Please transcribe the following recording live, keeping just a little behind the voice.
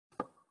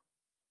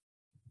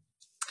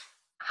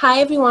Hi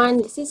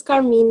everyone, this is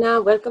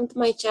Carmina. Welcome to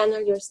my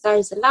channel, Your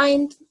Stars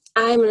Aligned.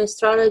 I'm an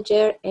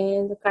astrologer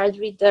and a card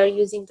reader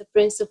using the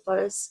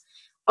principles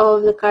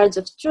of the Cards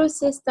of Truth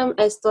system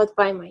as taught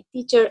by my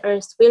teacher,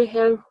 Ernst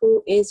Wilhelm,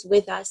 who is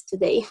with us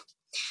today.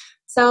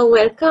 So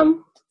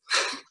welcome.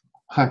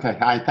 Okay,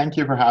 hi, thank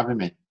you for having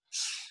me.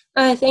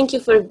 Thank you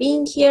for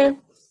being here.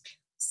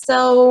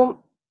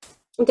 So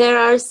there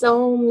are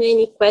so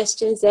many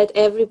questions that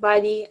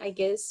everybody, I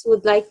guess,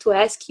 would like to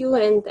ask you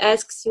and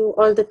asks you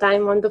all the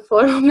time on the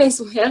forum as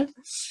well.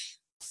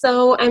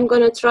 So I'm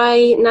going to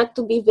try not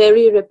to be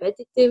very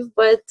repetitive,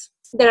 but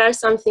there are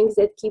some things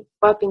that keep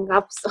popping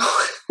up. So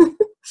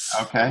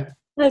Okay.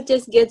 I'll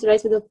just get right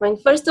to the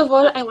point. First of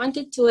all, I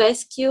wanted to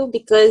ask you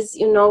because,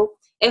 you know,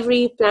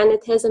 every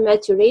planet has a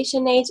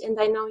maturation age, and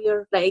I know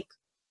you're like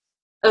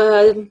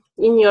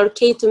in your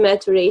Ketu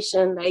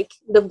maturation, like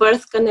the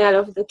birth canal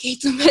of the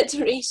Ketu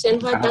maturation.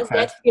 What does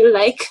that feel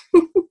like?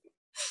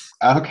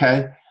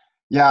 Okay.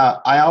 Yeah,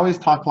 I always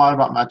talk a lot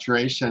about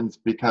maturations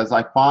because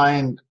I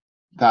find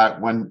that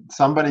when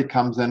somebody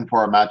comes in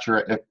for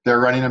if they're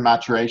running a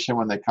maturation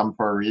when they come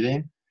for a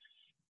reading,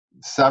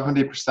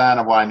 70%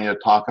 of what I need to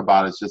talk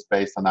about is just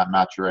based on that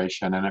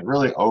maturation, and it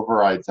really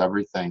overrides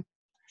everything.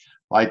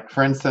 Like,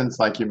 for instance,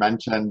 like you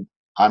mentioned,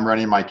 I'm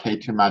running my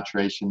Ketu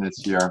maturation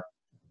this year.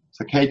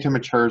 So Ketu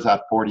matures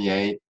at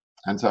 48,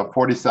 and so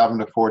 47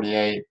 to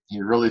 48,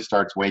 he really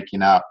starts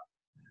waking up.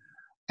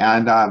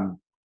 And,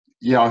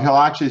 you know, he'll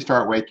actually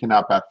start waking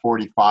up at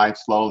 45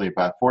 slowly,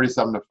 but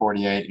 47 to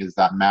 48 is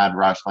that mad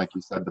rush, like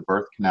you said, the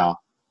birth canal.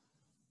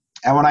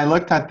 And when I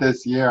looked at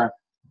this year,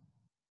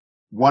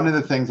 one of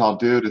the things I'll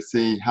do to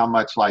see how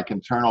much like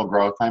internal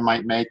growth I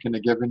might make in a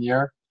given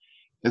year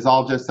is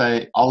I'll just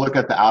say, I'll look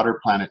at the outer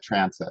planet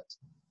transits.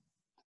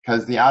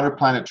 Because the outer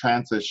planet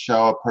transits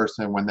show a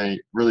person when they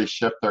really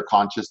shift their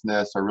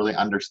consciousness or really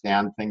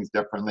understand things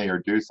differently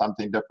or do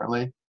something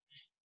differently.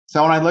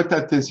 So when I looked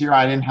at this year,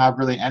 I didn't have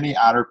really any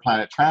outer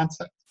planet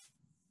transits.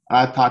 And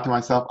I thought to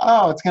myself,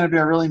 oh, it's going to be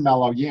a really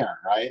mellow year,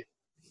 right?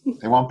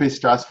 It won't be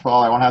stressful.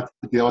 I won't have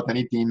to deal with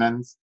any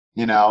demons,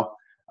 you know.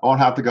 I won't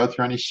have to go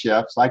through any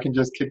shifts. I can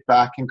just kick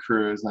back and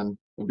cruise, and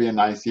it'll be a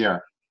nice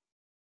year.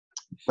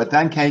 But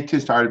then K2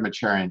 started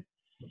maturing.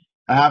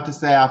 I have to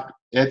say,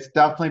 it's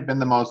definitely been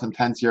the most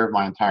intense year of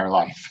my entire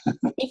life.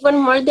 Even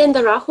more than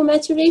the Rahu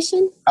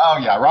maturation? Oh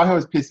yeah, Rahu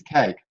was a piece of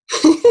cake.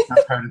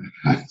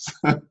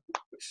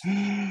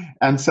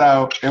 And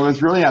so it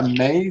was really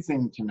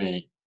amazing to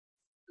me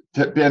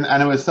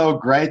and it was so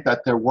great that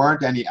there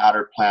weren't any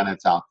outer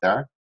planets out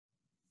there.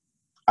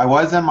 I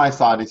was in my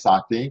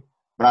Sati,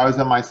 but I was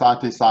in my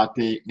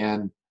Sati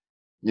in,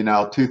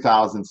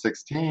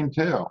 2016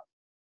 too.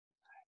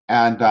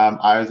 And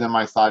I was in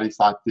my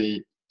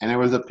Sati, and it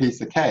was a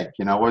piece of cake.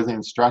 You know, it wasn't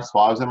even stressful.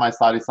 I was in my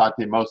Sati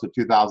most of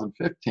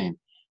 2015,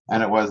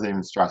 and it wasn't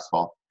even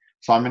stressful.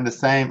 So I'm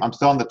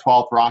still in the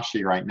 12th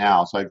Rashi right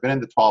now. So I've been in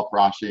the 12th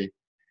Rashi,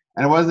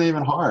 and it wasn't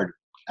even hard.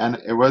 And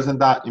it wasn't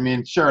that,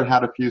 sure, it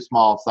had a few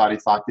small Sati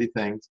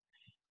things,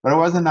 but it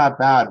wasn't that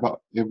bad. But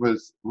it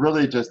was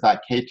really just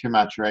that K2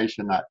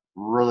 maturation that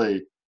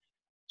really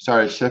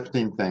started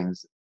shifting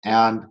things.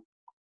 And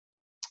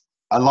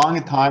a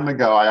long time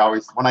ago,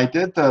 when I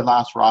did the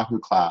last Rahu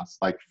class,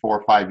 like 4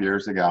 or 5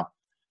 years ago,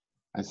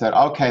 I said,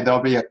 okay, there'll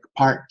be a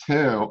part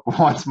 2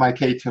 once my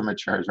K2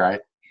 matures, right?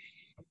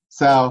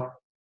 So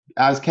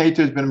as K2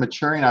 has been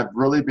maturing, I've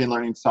really been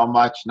learning so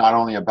much, not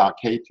only about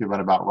K2, but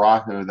about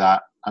Rahu,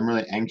 that I'm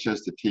really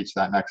anxious to teach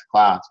that next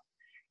class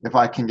if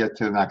I can get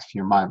to the next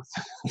few months.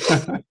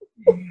 Because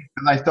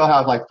I still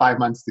have like 5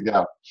 months to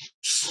go.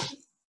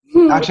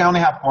 Actually, I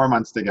only have 4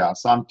 months to go,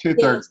 so I'm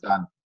 2/3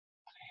 done.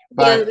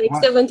 But yeah,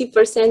 like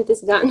 70%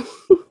 is done.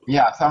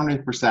 Yeah,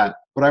 70%.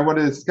 But what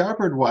I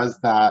discovered was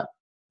that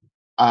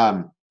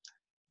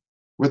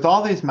with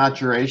all these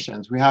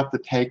maturations, we have to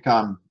take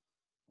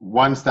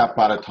one step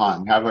at a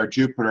time. We have our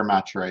Jupiter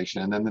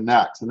maturation and then the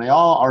next. And they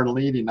all are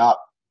leading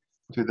up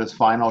to this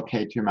final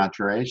K2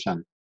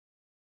 maturation.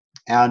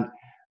 And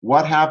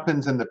what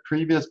happens in the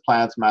previous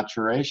planet's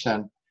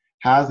maturation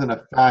has an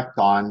effect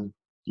on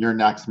your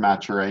next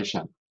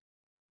maturation.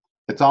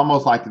 It's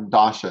almost like the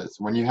dashas.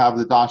 When you have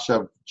the dasha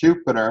of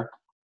Jupiter,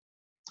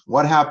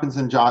 what happens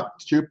in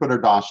Jupiter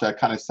dasha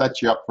kind of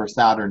sets you up for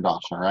Saturn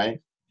dasha,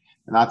 right?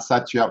 And that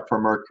sets you up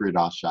for Mercury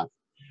dasha.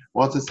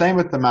 Well, it's the same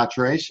with the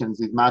maturations.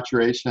 These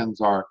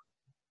maturations are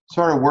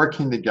sort of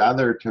working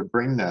together to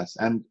bring this.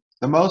 And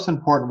the most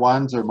important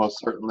ones are most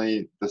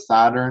certainly the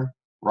Saturn,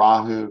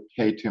 Rahu,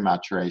 Ketu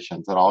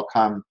maturations that all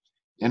come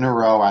in a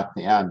row at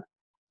the end.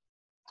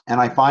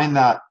 And I find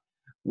that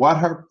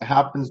what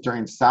happens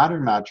during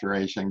Saturn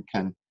maturation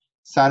can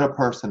set a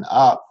person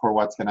up for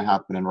what's going to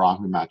happen in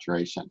Rahu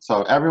maturation.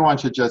 So everyone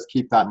should just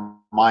keep that in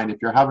mind.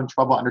 If you're having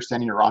trouble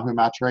understanding your Rahu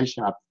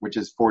maturation, which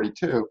is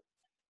 42,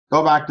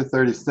 go back to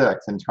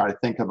 36 and try to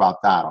think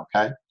about that,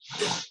 okay?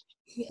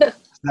 Yeah.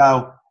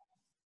 So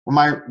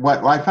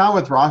what I found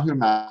with Rahu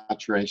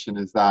maturation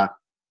is that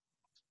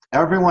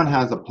everyone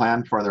has a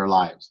plan for their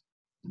lives.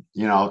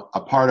 You know, a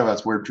part of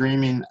us, we're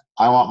dreaming,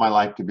 I want my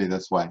life to be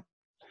this way.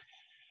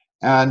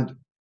 And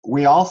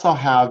we also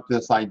have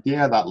this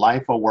idea that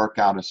life will work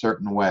out a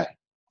certain way.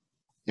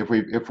 If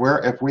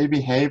we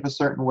behave a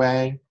certain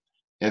way,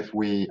 if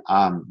we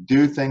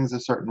do things a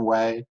certain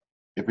way,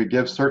 if we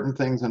give certain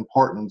things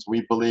importance,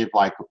 we believe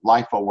like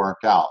life will work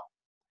out.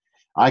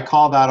 I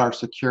call that our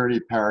security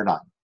paradigm.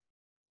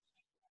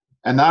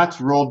 And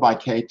that's ruled by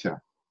Ketu.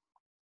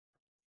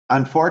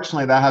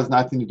 Unfortunately, that has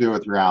nothing to do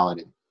with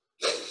reality.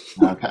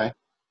 Okay?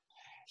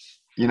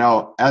 You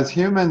know, as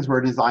humans,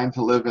 we're designed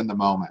to live in the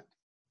moment.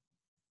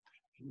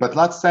 But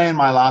let's say in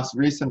my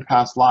recent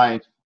past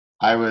life,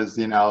 I was,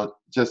 you know,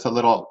 just a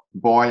little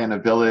boy in a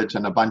village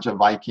and a bunch of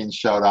Vikings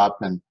showed up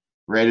and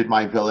raided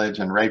my village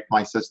and raped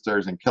my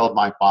sisters and killed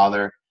my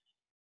father.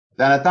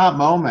 Then at that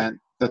moment,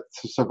 to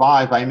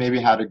survive, I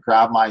maybe had to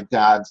grab my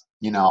dad's,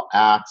 you know,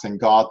 axe and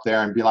go out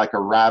there and be like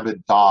a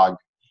rabid dog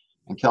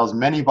and kill as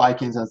many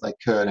Vikings as I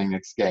could and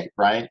escape,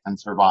 right? And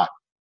survive.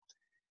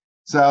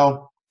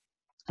 So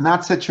in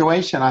that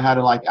situation, I had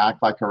to like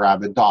act like a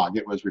rabid dog.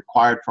 It was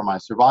required for my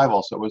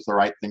survival, so it was the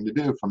right thing to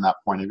do from that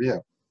point of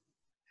view.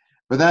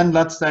 But then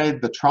let's say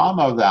the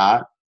trauma of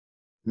that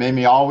made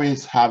me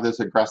always have this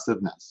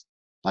aggressiveness,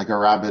 like a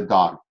rabid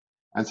dog.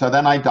 And so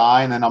then I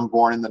die and then I'm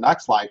born in the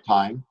next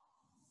lifetime.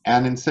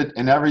 And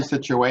in every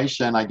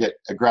situation, I get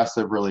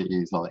aggressive really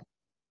easily.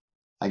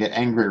 I get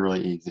angry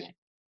really easy.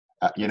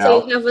 You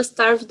know, so you have a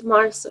starved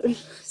Mars.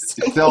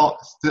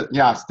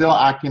 still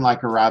acting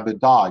like a rabid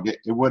dog. It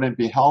wouldn't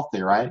be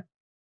healthy, right?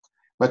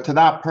 But to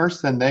that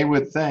person, they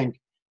would think,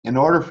 in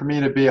order for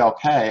me to be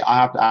okay, I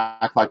have to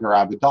act like a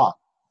rabid dog.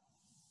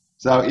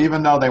 So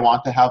even though they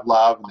want to have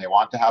love and they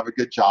want to have a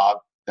good job,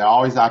 they're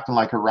always acting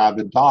like a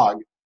rabid dog.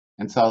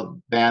 And so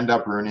they end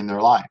up ruining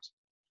their lives.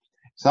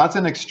 So that's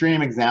an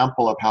extreme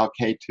example of how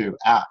Ketu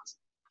acts.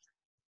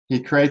 He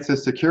creates a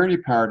security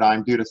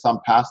paradigm due to some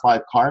past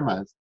life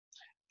karmas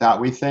that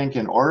we think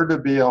in order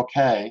to be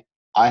okay,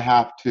 I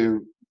have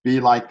to be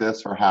like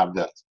this or have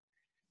this.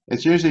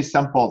 It's usually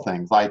simple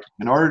things like,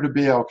 in order to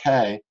be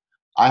okay,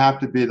 I have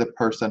to be the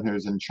person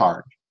who's in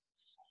charge.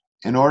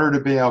 In order to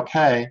be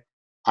okay,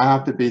 I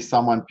have to be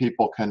someone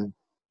people can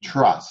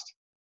trust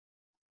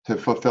to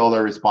fulfill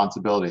their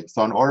responsibility.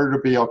 So in order to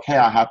be okay,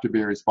 I have to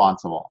be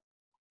responsible.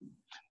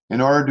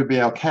 In order to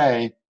be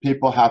okay,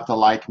 people have to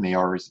like me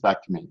or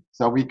respect me.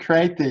 So we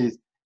create these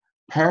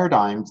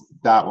paradigms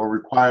that were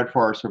required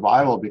for our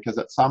survival because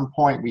at some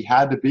point we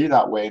had to be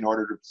that way in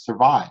order to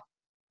survive.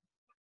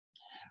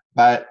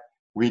 But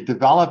we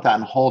develop that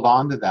and hold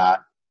on to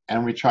that,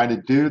 and we try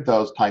to do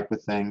those type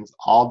of things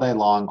all day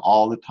long,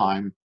 all the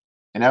time,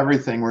 in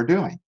everything we're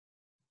doing.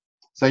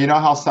 So you know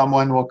how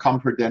someone will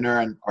come for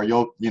dinner or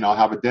you'll, you know,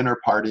 have a dinner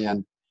party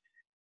and,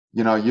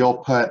 you know, you'll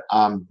put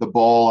the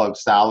bowl of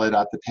salad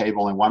at the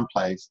table in one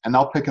place and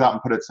they'll pick it up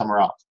and put it somewhere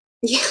else.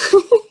 Yeah.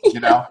 You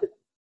know?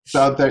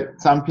 So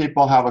some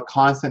people have a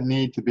constant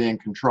need to be in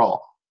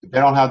control. If they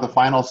don't have the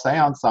final say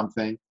on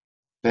something,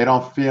 they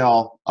don't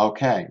feel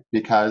okay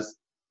because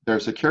their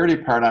security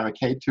paradigm at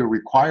K2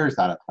 requires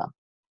that of them.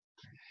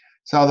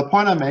 So the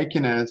point I'm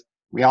making is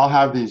we all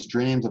have these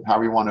dreams of how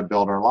we want to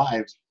build our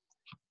lives,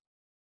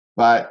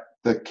 but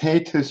the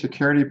K2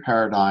 security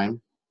paradigm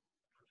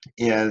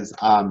is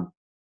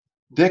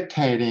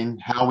dictating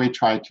how we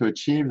try to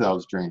achieve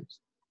those dreams.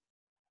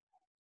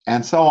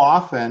 And so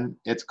often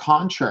it's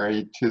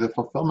contrary to the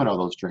fulfillment of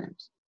those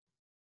dreams.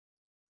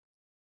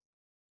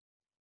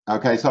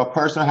 Okay, so a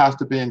person who has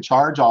to be in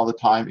charge all the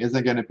time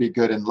isn't going to be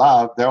good in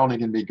love. They're only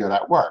going to be good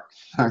at work.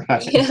 Okay,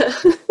 Yeah.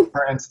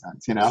 For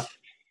instance, you know.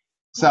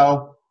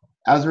 So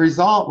as a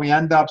result, we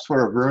end up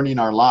sort of ruining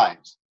our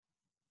lives.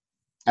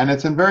 And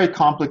it's in very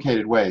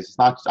complicated ways. It's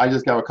not, I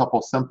just gave a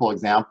couple simple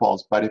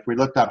examples, but if we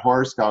looked at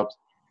horoscopes,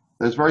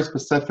 there's very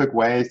specific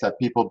ways that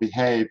people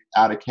behave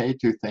out of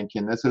K2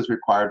 thinking this is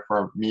required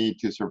for me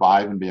to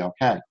survive and be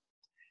okay.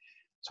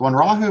 So when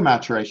Rahu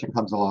maturation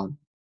comes along,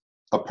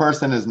 a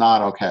person is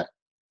not okay.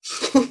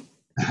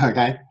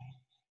 Okay?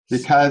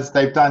 Because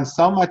they've done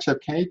so much of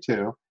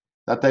K2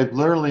 that they've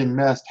literally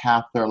missed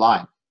half their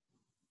life.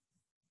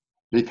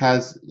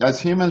 Because as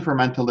humans, we're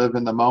meant to live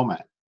in the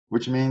moment,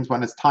 which means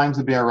when it's time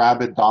to be a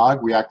rabid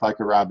dog, we act like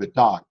a rabid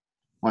dog.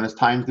 When it's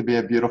time to be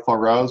a beautiful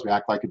rose, we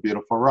act like a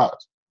beautiful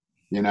rose.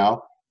 You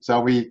know? So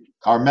we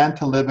are meant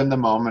to live in the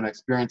moment,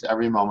 experience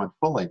every moment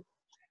fully.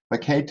 But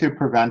K2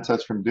 prevents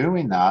us from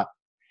doing that.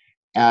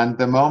 And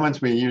the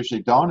moments we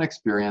usually don't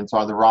experience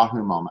are the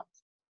Rahu moments.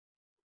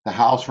 The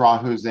house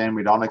Rahu's in,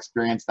 we don't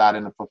experience that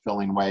in a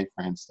fulfilling way,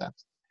 for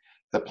instance.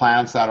 The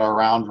planets that are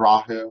around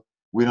Rahu,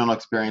 we don't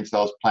experience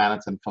those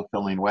planets in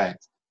fulfilling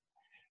ways.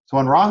 So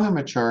when Rahu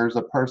matures,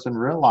 a person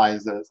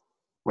realizes,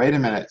 wait a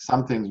minute,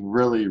 something's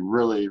really,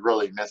 really,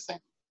 really missing.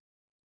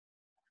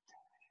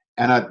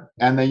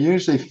 And they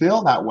usually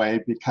feel that way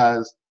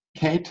because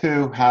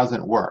K2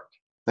 hasn't worked.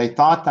 They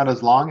thought that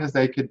as long as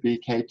they could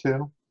be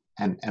K2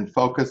 and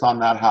focus on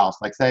that house,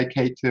 like say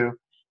K2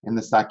 in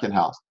the second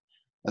house,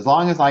 as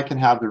long as I can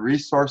have the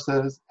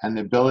resources and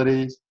the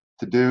abilities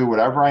to do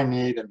whatever I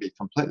need and be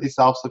completely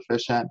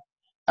self-sufficient,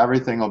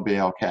 everything will be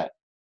okay.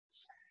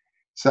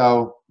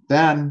 So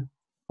then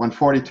when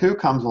 42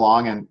 comes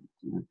along and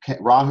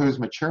Rahu's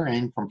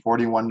maturing from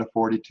 41 to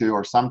 42,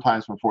 or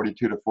sometimes from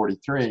 42 to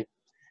 43,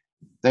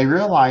 they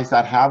realize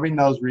that having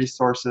those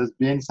resources,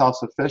 being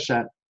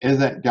self-sufficient,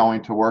 isn't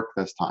going to work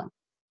this time.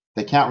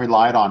 They can't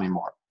rely on it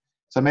anymore.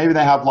 So maybe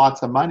they have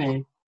lots of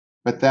money,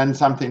 but then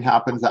something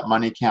happens that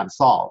money can't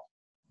solve.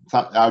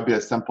 That would be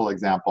a simple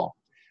example.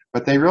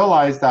 But they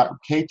realize that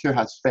Ketu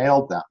has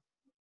failed them.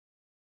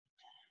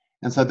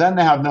 And so then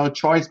they have no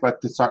choice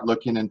but to start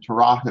looking into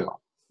Rahu.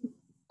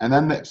 And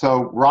then,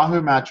 so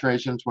Rahu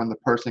maturations, when the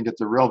person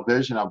gets a real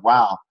vision of,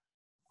 wow,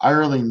 I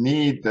really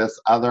need this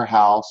other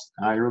house,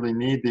 and I really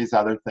need these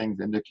other things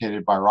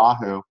indicated by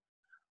Rahu,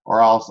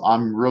 or else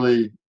I'm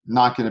really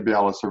not going to be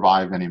able to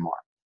survive anymore.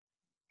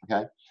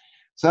 Okay?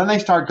 So then they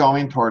start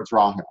going towards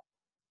Rahu.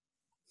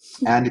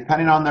 And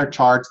depending on their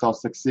charts, they'll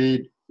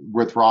succeed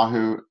with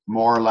Rahu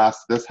more or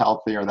less this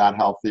healthy or that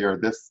healthy or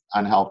this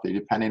unhealthy,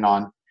 depending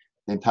on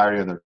the entirety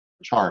of their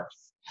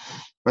charts.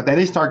 But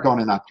they start going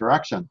in that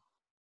direction.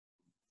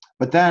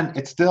 But then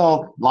it's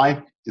still,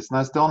 life is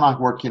still not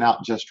working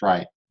out just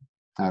right.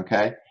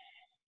 Okay?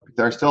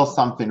 There's still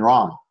something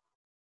wrong,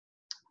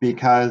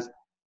 because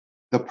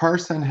the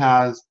person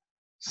has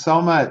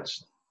so much,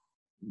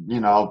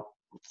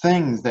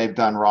 things they've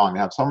done wrong. They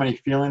have so many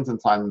feelings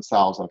inside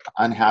themselves of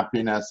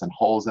unhappiness and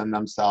holes in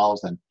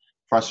themselves and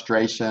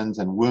frustrations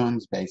and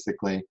wounds,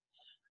 basically,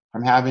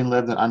 from having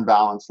lived an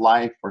unbalanced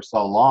life for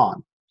so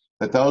long,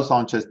 that those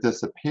don't just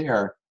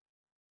disappear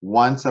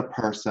once a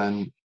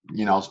person,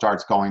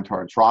 starts going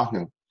towards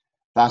Rahu.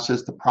 That's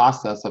just the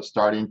process of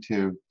starting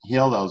to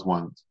heal those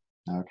wounds.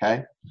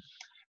 Okay?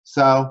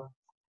 So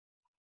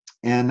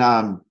in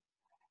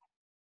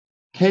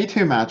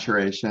Ketu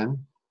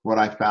maturation, what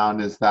I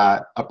found is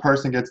that a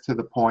person gets to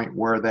the point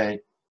where they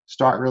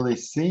start really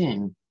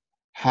seeing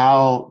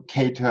how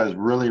Ketu has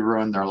really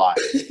ruined their life.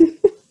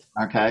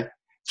 Okay?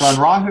 So in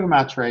Rahu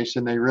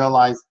maturation, they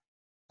realize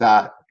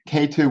that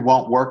Ketu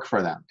won't work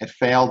for them. It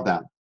failed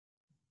them.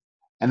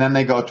 And then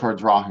they go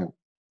towards Rahu.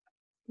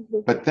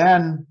 But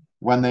then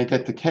when they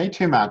get to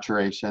Ketu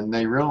maturation,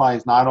 they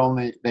realize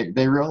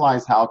they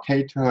realize how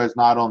Ketu has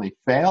not only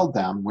failed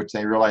them, which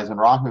they realize in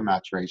Rahu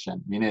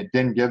maturation, meaning it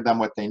didn't give them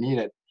what they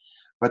needed,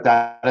 but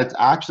that it's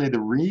actually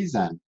the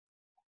reason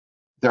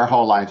their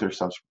whole lives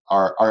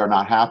are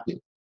not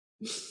happy.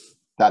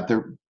 That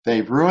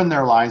they've ruined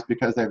their lives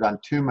because they've done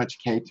too much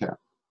Ketu.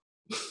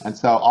 And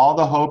so all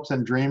the hopes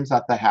and dreams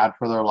that they had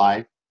for their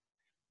life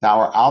that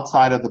were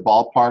outside of the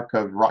ballpark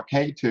of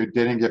Ketu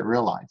didn't get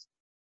realized.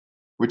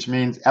 Which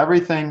means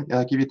everything,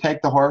 like if you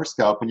take the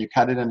horoscope and you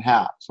cut it in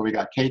half, so we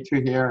got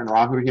Ketu here and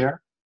Rahu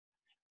here,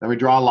 then we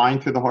draw a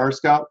line through the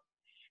horoscope.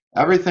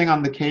 Everything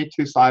on the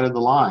Ketu side of the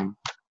line,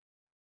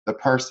 the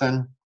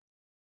person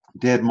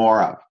did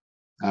more of,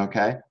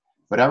 okay?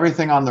 But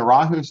everything on the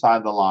Rahu side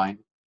of the line,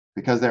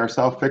 because they are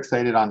so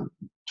fixated on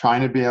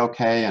trying to be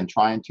okay and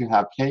trying to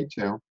have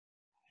Ketu,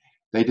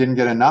 they didn't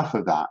get enough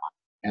of that.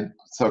 And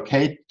so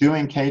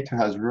doing Ketu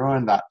has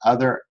ruined that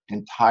other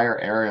entire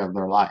area of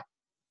their life.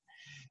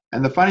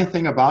 And the funny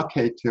thing about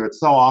Ketu, it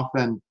so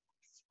often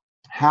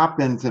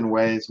happens in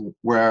ways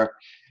where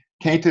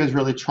Ketu is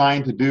really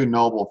trying to do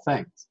noble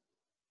things.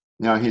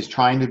 He's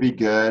trying to be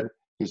good.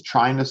 He's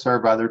trying to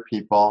serve other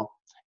people.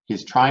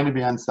 He's trying to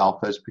be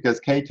unselfish, because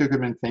Ketu could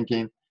have been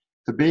thinking,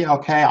 to be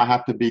okay, I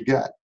have to be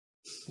good.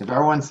 If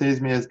everyone sees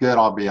me as good,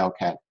 I'll be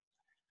okay.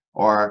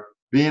 Or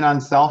being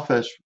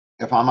unselfish,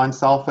 if I'm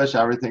unselfish,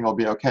 everything will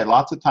be okay.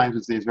 Lots of times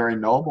it's these very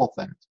noble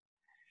things.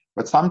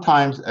 But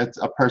sometimes it's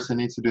a person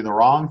needs to do the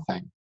wrong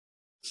thing.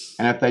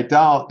 And if they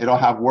don't, it'll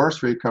have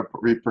worse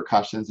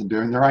repercussions than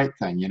doing the right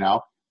thing,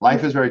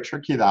 Life is very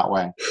tricky that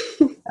way.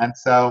 And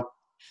so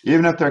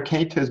even if their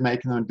Ketu is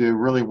making them do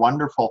really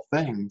wonderful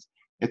things,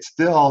 it's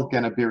still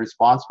going to be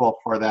responsible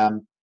for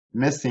them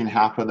missing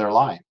half of their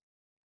life.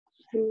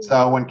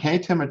 So when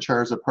Ketu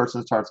matures, a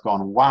person starts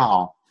going,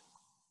 wow,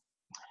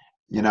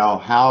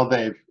 how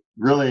they've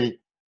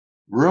really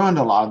ruined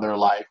a lot of their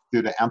life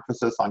due to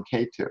emphasis on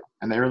Ketu.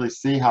 And they really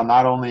see how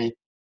not only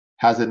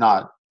has it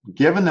not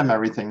given them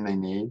everything they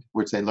need,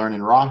 which they learn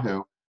in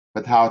Rahu,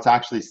 but how it's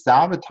actually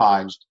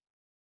sabotaged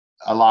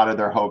a lot of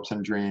their hopes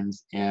and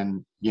dreams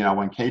in,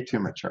 when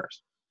Ketu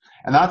matures.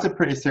 And that's a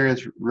pretty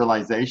serious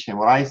realization.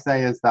 What I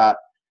say is that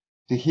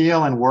to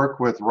heal and work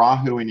with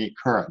Rahu, we need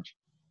courage.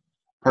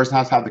 A person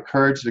has to have the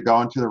courage to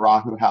go into the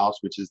Rahu house,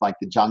 which is like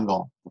the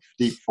jungle, the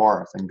deep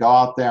forest, and go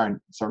out there and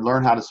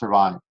learn how to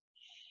survive.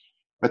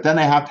 But then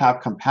they have to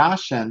have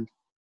compassion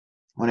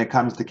when it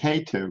comes to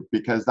Ketu,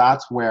 because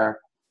that's where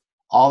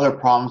all their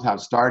problems have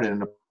started,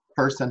 and a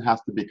person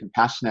has to be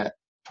compassionate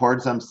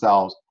towards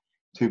themselves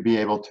to be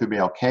able to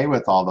be okay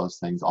with all those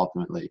things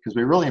ultimately, because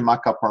we really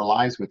muck up our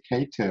lives with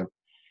Ketu.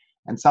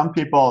 And some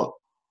people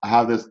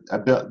have this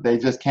ability, they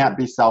just can't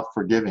be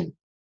self-forgiving,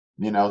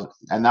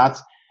 and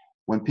that's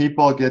when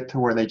people get to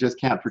where they just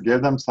can't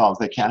forgive themselves,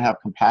 they can't have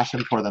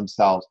compassion for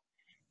themselves.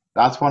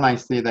 That's when I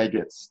see they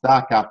get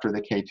stuck after the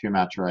Ketu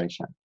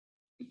maturation.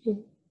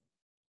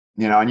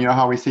 And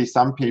how we see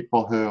some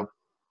people who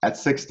at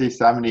 60,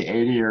 70,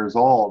 80 years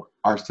old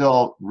are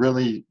still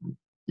really,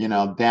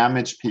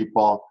 damaged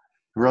people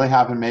really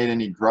haven't made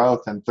any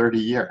growth in 30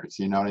 years,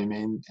 you know what I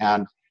mean?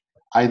 And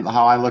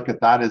how I look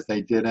at that is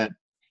they didn't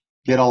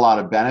get a lot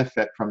of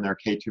benefit from their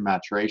K2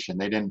 maturation.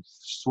 They didn't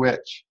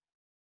switch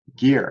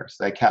gears.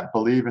 They kept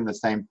believing the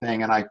same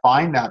thing. And I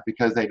find that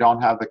because they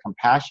don't have the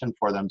compassion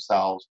for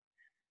themselves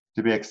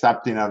to be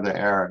accepting of their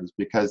errors,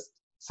 because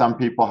some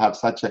people have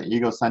such an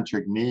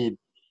egocentric need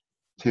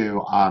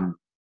to,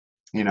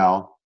 you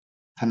know,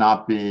 to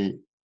not be,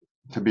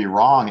 to be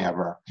wrong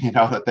ever, you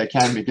know, that they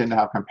can't begin to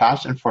have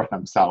compassion for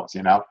themselves,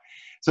 you know.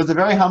 So it's a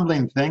very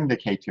humbling thing, the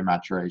K2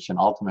 maturation,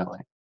 ultimately.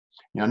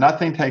 You know,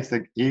 nothing takes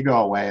the ego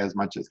away as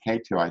much as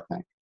K2, I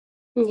think.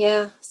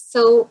 Yeah.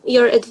 So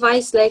your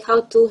advice, like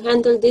how to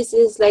handle this,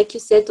 is like you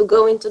said, to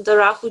go into the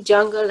Rahu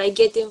jungle, like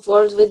get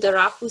involved with the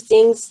Rahu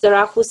things, the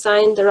Rahu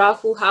sign, the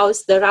Rahu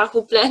house, the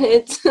Rahu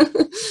planet.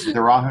 The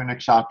Rahu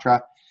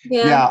Nakshatra.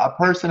 Yeah. Yeah, a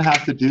person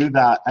has to do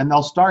that, and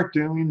they'll start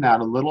doing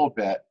that a little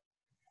bit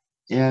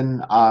in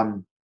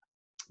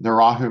the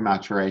Rahu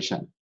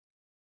maturation.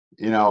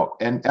 You know,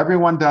 and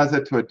everyone does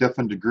it to a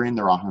different degree in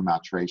the Rahu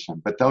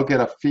maturation, but they'll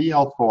get a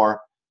feel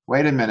for,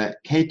 wait a minute,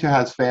 Ketu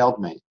has failed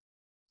me.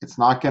 It's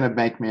not going to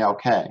make me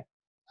okay.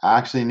 I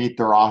actually need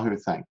the Rahu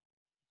thing.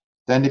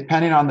 Then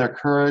depending on their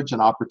courage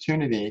and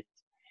opportunity,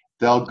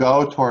 they'll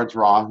go towards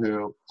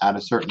Rahu at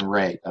a certain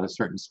rate, at a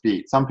certain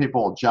speed. Some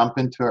people will jump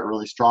into it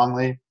really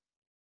strongly.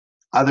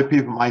 Other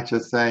people might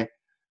just say,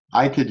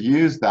 I could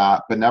use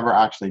that, but never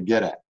actually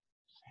get it.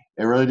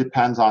 It really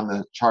depends on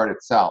the chart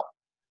itself.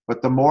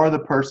 But the more the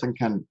person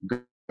can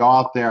go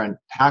out there and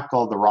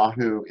tackle the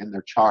Rahu in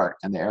their chart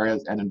and the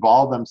areas and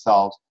involve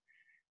themselves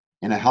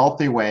in a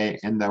healthy way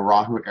in the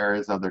Rahu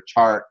areas of their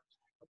chart,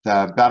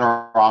 the better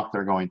off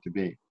they're going to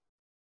be.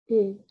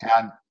 Mm.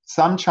 And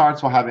some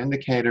charts will have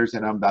indicators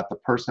in them that the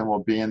person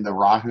will be in the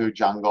Rahu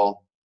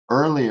jungle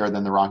earlier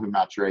than the Rahu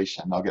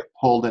maturation. They'll get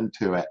pulled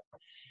into it.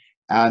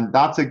 And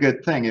that's a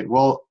good thing. It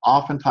will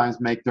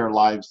oftentimes make their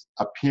lives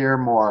appear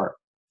more,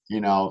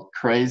 you know,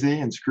 crazy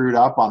and screwed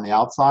up on the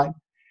outside.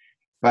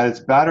 But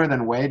it's better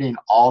than waiting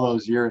all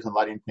those years and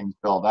letting things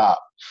build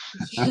up.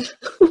 Yeah.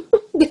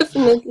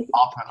 Definitely.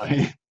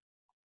 Ultimately.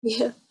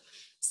 Yeah.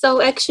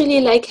 So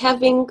actually, like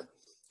having,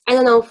 I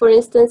don't know, for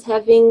instance,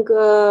 having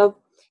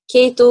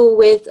Ketu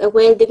with a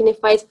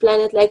well-dignified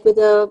planet, like with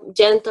a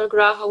gentle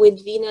Graha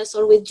with Venus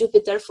or with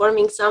Jupiter,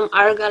 forming some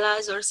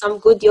Argalas or some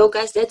good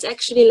yogas, that's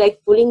actually like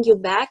pulling you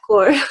back,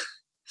 or?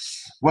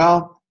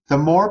 Well, the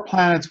more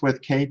planets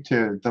with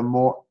Ketu, the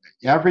more,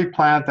 every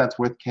planet that's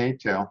with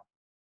Ketu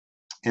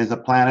is a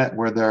planet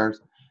where there's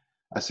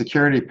a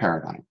security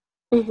paradigm.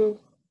 Mm-hmm.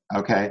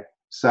 Okay,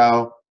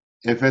 so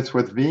if it's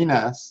with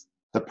Venus,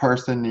 the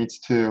person needs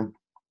to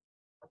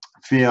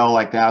feel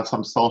like they have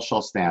some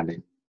social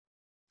standing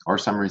or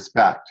some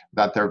respect,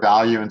 that their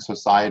value in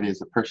society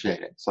is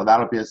appreciated. So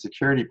that'll be a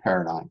security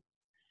paradigm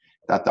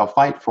that they'll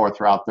fight for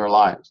throughout their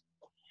lives,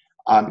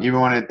 even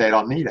when they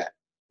don't need it.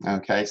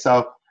 Okay,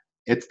 so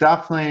it's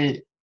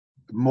definitely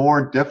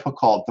more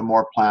difficult the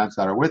more planets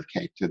that are with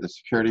Ketu. The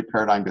security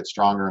paradigm gets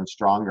stronger and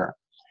stronger.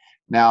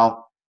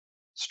 Now,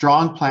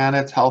 strong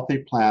planets, healthy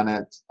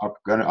planets are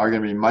going to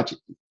be much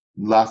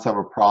less of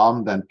a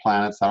problem than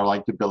planets that are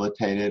like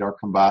debilitated or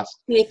combust.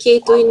 Like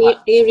Ketu in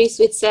Aries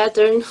with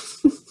Saturn.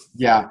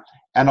 Yeah,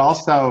 and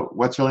also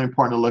what's really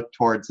important to look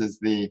towards is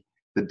the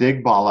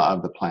Digbala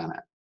of the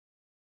planet.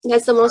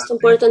 That's the most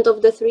important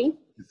of the three?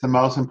 It's the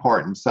most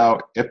important. So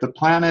if the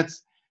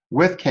planet's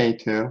with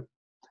Ketu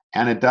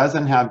and it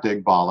doesn't have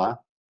Digbala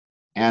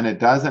and it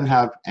doesn't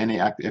have any,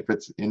 if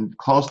it's in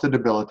close to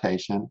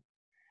debilitation,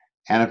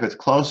 and if it's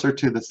closer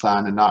to the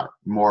sun and not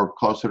more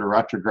closer to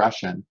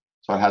retrogression,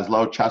 so it has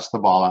low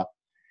Chestabala,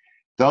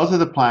 those are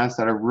the planets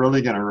that are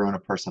really going to ruin a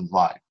person's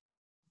life.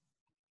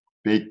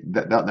 I mean,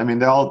 they're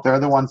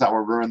the ones that will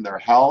ruin their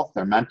health,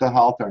 their mental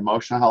health, their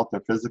emotional health, their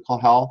physical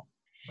health,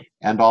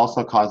 and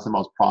also cause the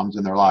most problems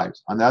in their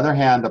lives. On the other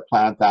hand, a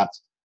planet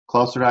that's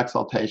closer to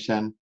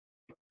exaltation,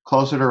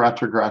 closer to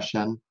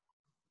retrogression,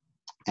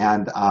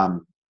 and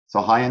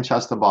so high in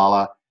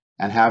Chestabala,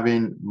 and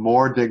having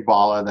more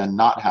Digbala than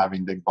not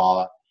having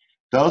Digbala,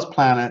 those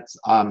planets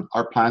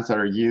are planets that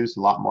are used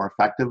a lot more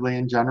effectively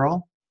in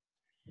general.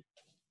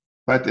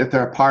 But if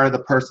they're part of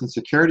the person's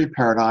security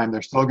paradigm,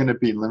 they're still going to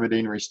be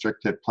limiting,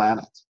 restricted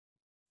planets.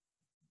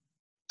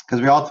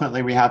 Because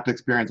we have to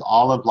experience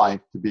all of life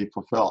to be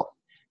fulfilled.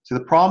 So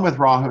the problem with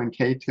Rahu and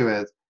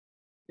Ketu is,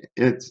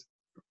 it's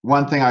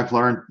one thing I've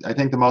learned, I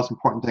think the most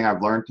important thing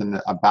I've learned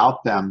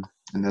about them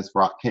in this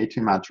Ketu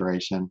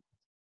maturation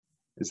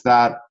is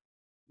that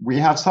we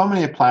have so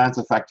many planets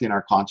affecting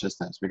our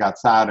consciousness. We got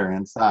Saturn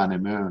and Sun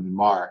and Moon and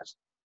Mars.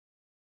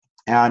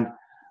 And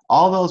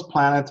all those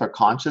planets are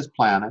conscious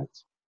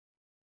planets.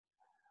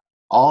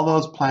 All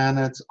those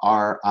planets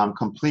are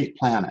complete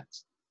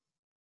planets.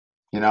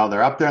 You know,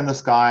 they're up there in the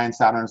sky, and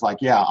Saturn's like,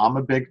 yeah, I'm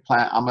a big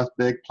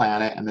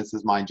planet, and this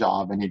is my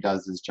job, and he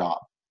does his job.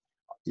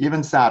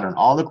 Even Saturn,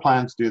 all the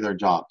planets do their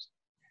jobs.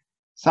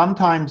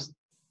 Sometimes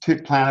two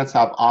planets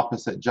have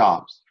opposite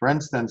jobs. For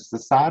instance, the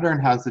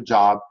Saturn has the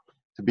job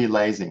to be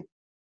lazy.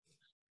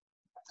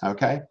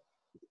 Okay?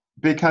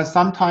 Because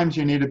sometimes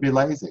you need to be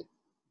lazy.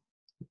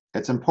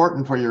 It's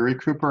important for your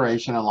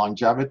recuperation and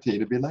longevity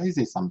to be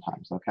lazy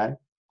sometimes, okay?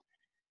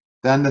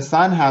 Then the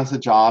sun has a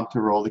job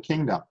to rule the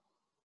kingdom.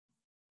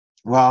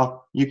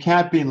 Well, you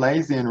can't be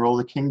lazy and rule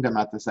the kingdom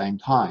at the same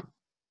time.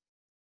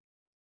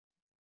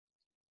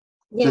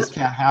 Yeah. Just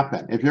can't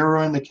happen. If you're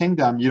ruling the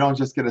kingdom, you don't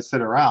just get to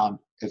sit around.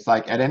 It's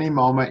like at any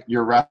moment,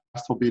 your rest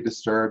will be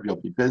disturbed.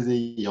 You'll be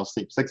busy. You'll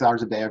sleep 6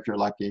 hours a day if you're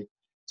lucky.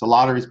 It's a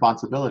lot of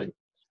responsibility.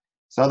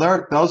 So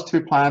those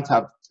two planets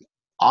have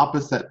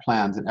opposite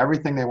plans, and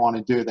everything they want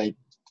to do, they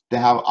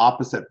have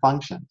opposite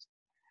functions.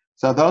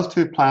 So those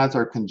two planets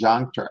are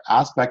conjunct or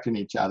aspecting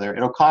each other.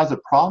 It'll cause a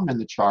problem in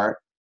the chart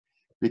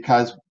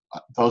because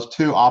those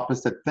two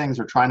opposite things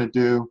are trying to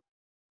do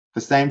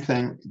the same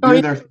thing,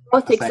 do their thing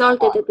both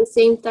exalted at the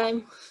same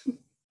time.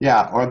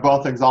 Yeah, or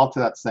both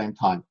exalted at the same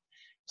time.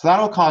 So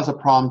that'll cause a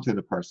problem to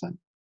the person.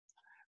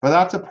 But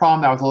that's a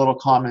problem that with a little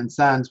common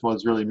sense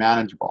was really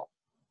manageable.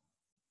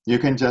 You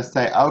can just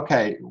say,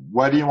 okay,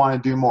 what do you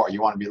want to do more?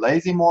 You want to be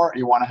lazy more, or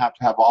you want to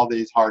have all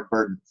these hard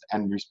burdens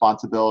and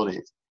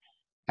responsibilities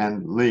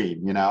and lead,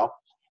 you know?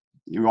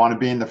 You want to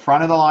be in the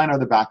front of the line or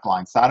the back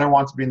line. Saturn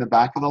wants to be in the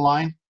back of the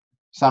line.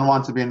 Sun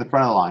wants to be in the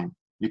front of the line.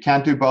 You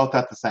can't do both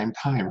at the same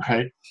time,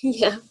 right?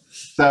 Yeah.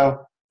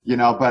 So, you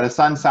know, but a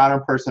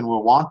Sun-Saturn person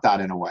will want that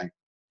in a way.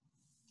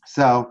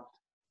 So,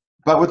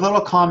 but with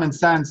little common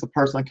sense, a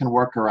person can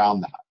work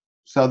around that.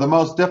 So the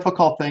most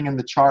difficult thing in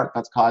the chart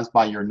that's caused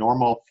by your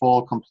normal,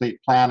 full, complete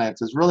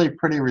planets is really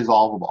pretty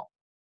resolvable.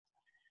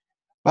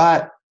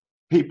 But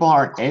people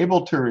aren't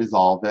able to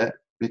resolve it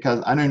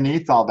because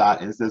underneath all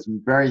that is this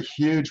very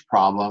huge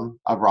problem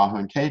of Rahu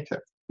and Ketu.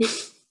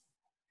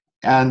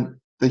 And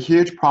the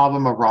huge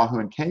problem of Rahu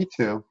and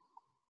Ketu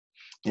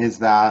is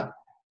that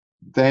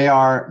they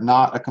are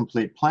not a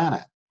complete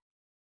planet.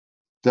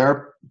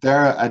 They're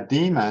a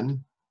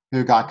demon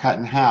who got cut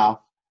in half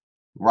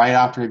right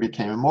after he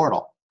became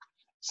immortal.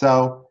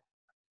 So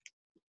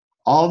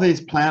all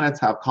these planets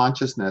have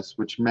consciousness,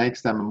 which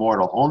makes them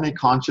immortal. Only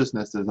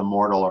consciousness is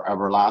immortal or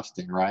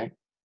everlasting, right?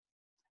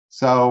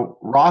 So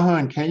Rahu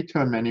and Ketu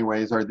in many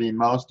ways are the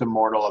most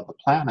immortal of the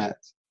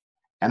planets.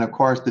 And of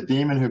course, the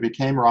demon who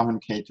became Rahu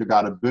and Ketu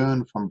got a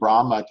boon from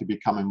Brahma to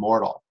become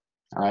immortal,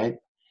 all right?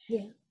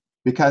 Yeah.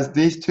 Because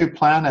these two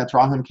planets,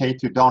 Rahu and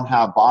Ketu, don't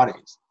have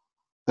bodies.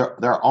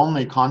 They're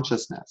only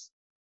consciousness.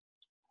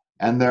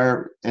 And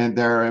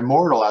they're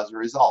immortal as a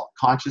result.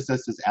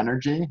 Consciousness is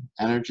energy.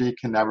 Energy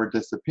can never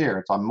disappear.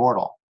 It's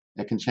immortal.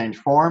 It can change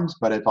forms,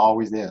 but it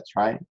always is,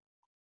 right?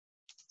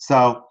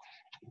 So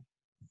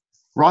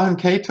Rahu and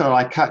Ketu are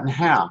like cut in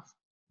half.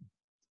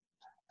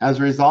 As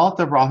a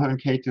result of Rahu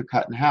and Ketu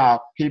cut in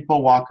half,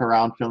 people walk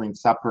around feeling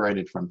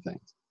separated from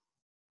things.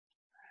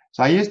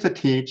 So I used to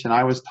teach, and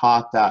I was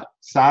taught that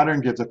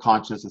Saturn gives a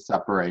consciousness of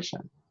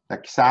separation.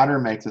 That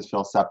Saturn makes us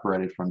feel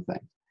separated from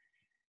things.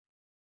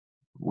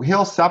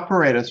 He'll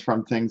separate us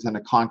from things in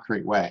a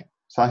concrete way.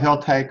 So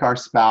he'll take our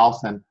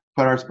spouse and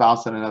put our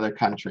spouse in another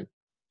country,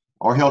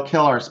 or he'll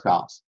kill our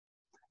spouse.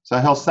 So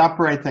he'll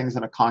separate things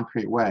in a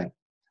concrete way,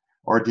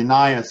 or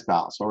deny a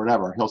spouse, or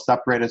whatever. He'll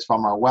separate us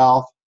from our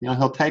wealth. You know,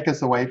 he'll take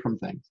us away from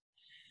things.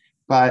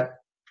 But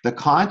the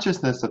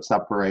consciousness of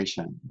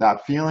separation,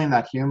 that feeling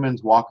that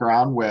humans walk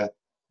around with,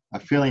 a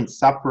feeling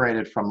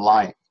separated from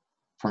life,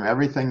 from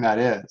everything that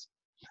is,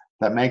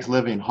 that makes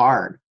living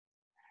hard,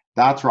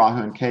 that's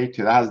Rahu and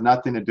Ketu. That has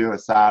nothing to do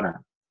with Saturn.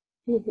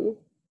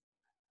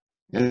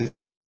 Mm-hmm.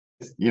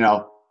 You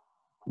know,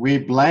 we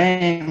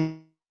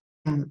blame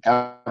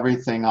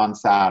everything on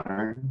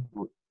Saturn,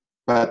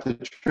 but the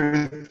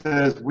truth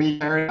is we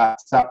carry that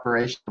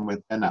separation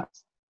within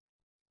us.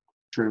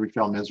 True, we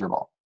feel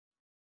miserable.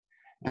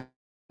 And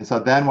so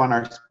then when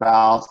our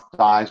spouse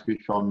dies, we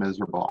feel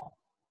miserable.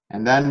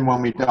 And then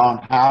when we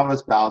don't have a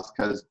spouse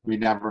because we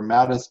never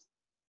met a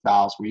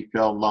spouse, we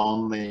feel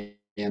lonely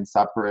and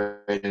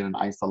separated and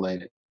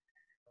isolated.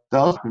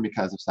 Those happen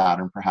because of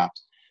Saturn,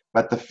 perhaps.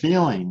 But the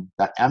feeling,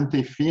 that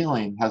empty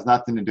feeling, has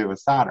nothing to do with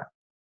Saturn.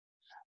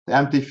 The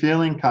empty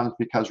feeling comes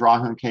because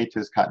Rahu and Ketu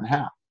is cut in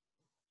half.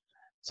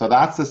 So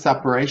that's the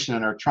separation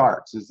in our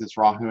charts, is this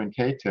Rahu and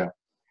Ketu.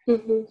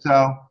 Mm-hmm.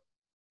 So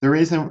the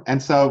reason,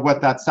 and so what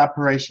that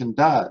separation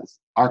does,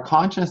 our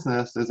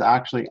consciousness is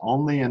actually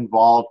only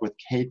involved with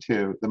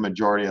Ketu the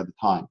majority of the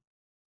time.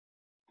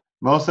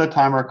 Most of the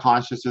time our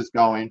consciousness is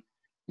going,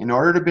 in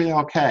order to be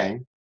okay,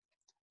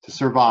 to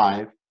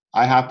survive,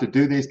 I have to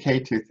do these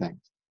Ketu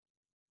things.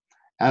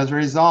 As a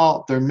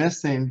result, they're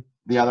missing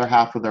the other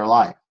half of their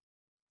life.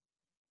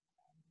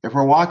 If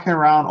we're walking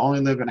around only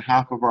living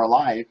half of our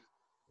life,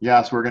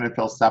 yes, we're going to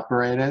feel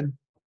separated.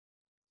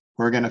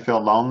 We're going to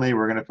feel lonely.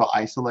 We're going to feel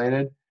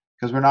isolated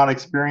because we're not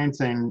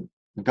experiencing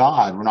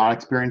God. We're not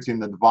experiencing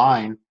the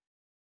divine,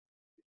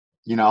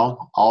 you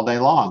know, all day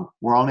long.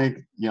 We're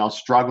only, you know,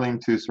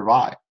 struggling to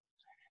survive.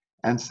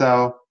 And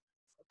so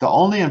the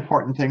only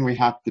important thing we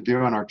have to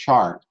do in our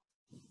chart,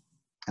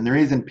 and the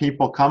reason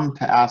people come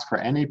to ask for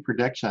any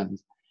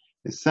predictions,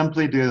 is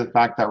simply due to the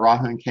fact that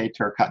Rahu and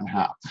Ketu are cut in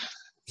half.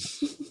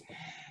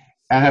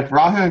 And if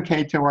Rahu and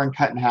Ketu weren't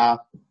cut in half,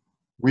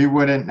 we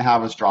wouldn't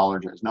have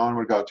astrologers. No one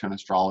would go to an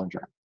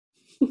astrologer.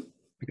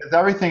 because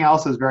everything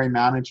else is very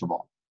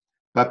manageable.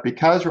 But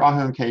because Rahu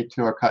and Ketu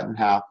are cut in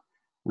half,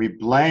 we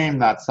blame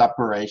that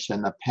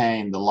separation, the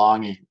pain, the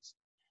longings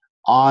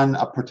on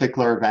a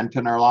particular event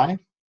in our life.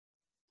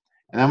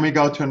 And then we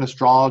go to an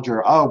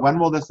astrologer, oh, when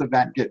will this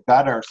event get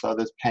better so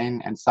this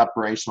pain and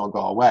separation will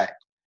go away?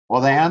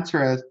 Well, the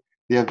answer is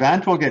the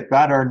event will get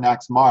better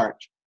next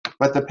March,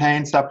 but the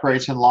pain,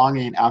 separation,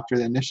 longing after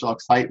the initial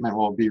excitement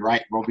will be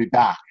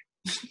back.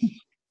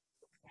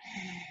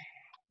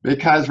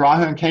 Because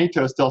Rahu and Ketu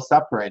are still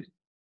separated.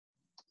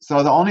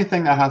 So the only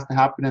thing that has to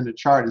happen in the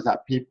chart is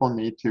that people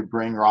need to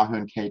bring Rahu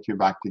and Ketu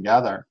back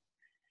together.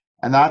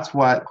 And that's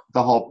what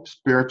the whole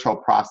spiritual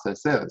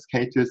process is.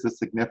 Ketu is the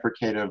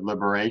significator of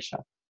liberation.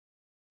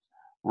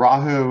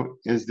 Rahu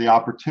is the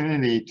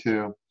opportunity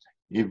to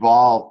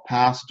evolve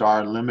past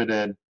our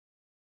limited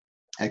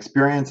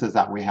experiences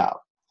that we have.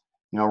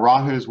 You know,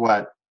 Rahu is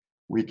what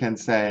we can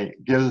say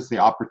gives us the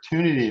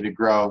opportunity to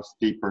grow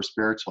deeper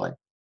spiritually.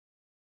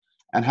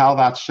 And how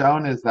that's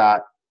shown is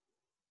that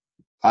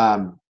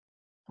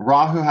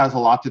Rahu has a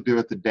lot to do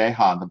with the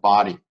deha, the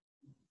body.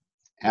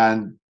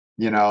 And,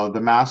 you know,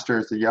 the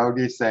masters, the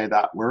yogis say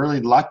that we're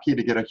really lucky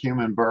to get a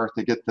human birth,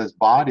 to get this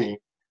body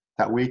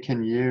that we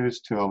can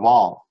use to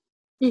evolve.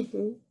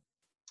 Mm-hmm.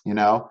 You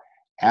know,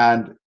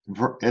 and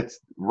it's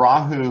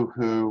Rahu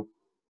who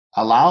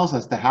allows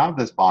us to have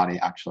this body,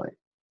 actually,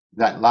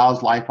 that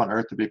allows life on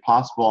Earth to be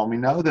possible. And we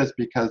know this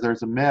because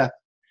there's a myth.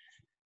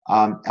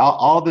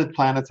 All the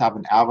planets have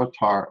an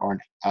avatar or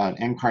an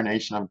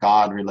incarnation of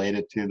God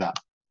related to them.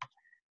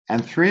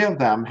 And 3 of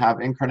them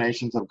have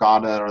incarnations of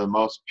God that are the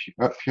most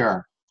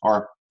pure,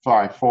 or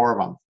sorry, 4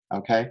 of them,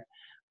 okay?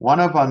 One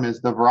of them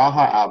is the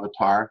Varaha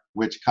avatar,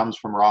 which comes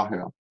from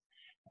Rahu.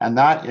 And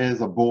that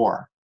is a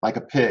boar, like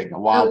a pig, a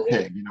wild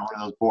pig, you know,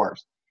 one of those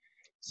boars.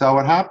 So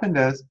what happened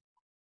is,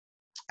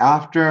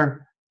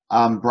 after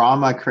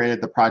Brahma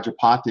created the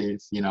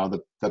Prajapatis, you know,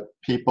 the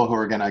people who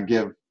are going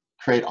to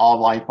create all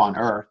life on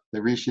Earth,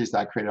 the rishis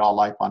that created all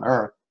life on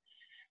Earth,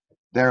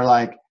 they're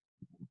like,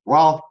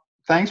 well,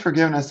 thanks for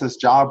giving us this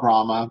job,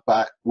 Brahma,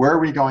 but where are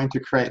we going to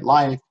create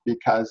life?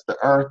 Because the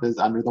Earth is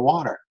under the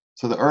water.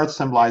 So the Earth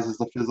symbolizes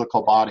the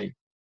physical body.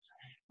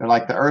 They're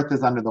like, the Earth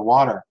is under the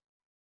water.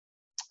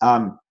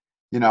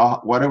 You know,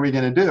 what are we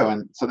going to do?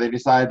 And so they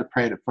decided to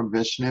pray from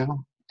Vishnu,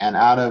 and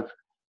out of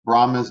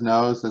Brahma's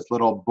nose, this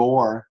little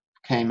boar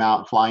came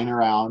out flying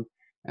around,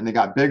 and they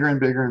got bigger and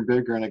bigger and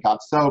bigger, and it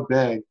got so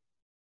big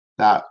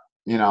that,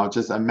 you know,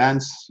 just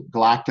immense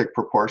galactic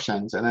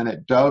proportions. And then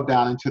it dove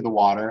down into the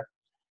water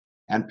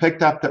and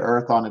picked up the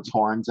Earth on its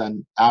horns.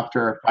 And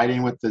after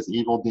fighting with this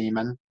evil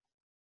demon,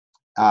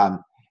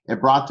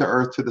 it brought the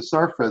Earth to the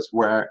surface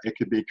where it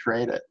could be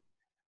created.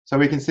 So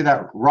we can see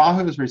that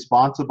Rahu is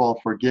responsible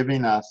for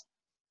giving us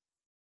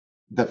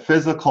the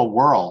physical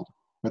world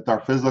with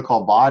our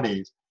physical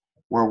bodies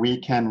where we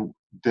can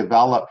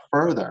develop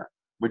further,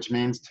 which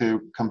means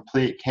to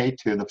complete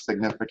Ketu, the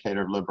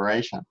significator of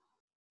liberation.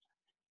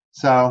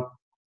 So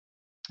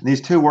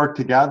these 2 work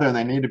together, and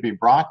they need to be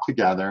brought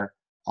together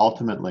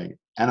ultimately.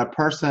 And a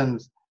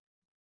person's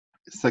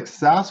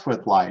success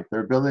with life,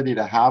 their ability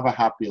to have a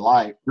happy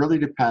life, really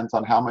depends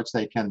on how much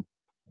they can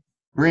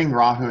bring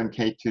Rahu and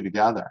Ketu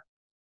together.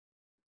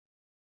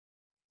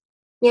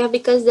 Yeah,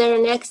 because they're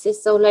an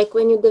axis. So like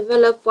when you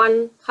develop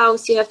one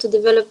house, you have to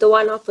develop the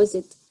one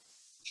opposite,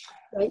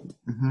 right?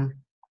 Mm-hmm.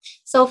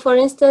 So for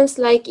instance,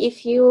 like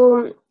if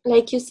you,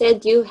 like you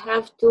said, you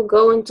have to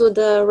go into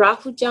the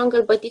Rahu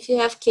jungle, but if you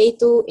have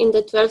Ketu in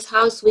the 12th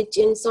house, which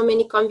in so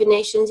many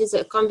combinations is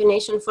a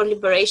combination for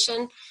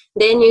liberation,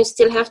 then you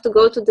still have to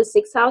go to the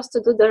 6th house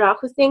to do the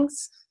Rahu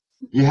things?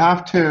 You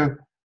have to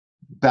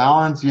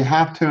balance, you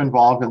have to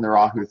involve in the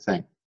Rahu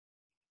thing.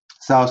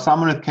 So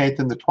someone with Ketu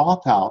in the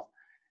 12th house,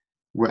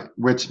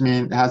 which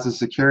means has a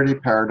security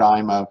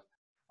paradigm of,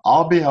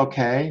 I'll be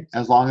okay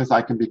as long as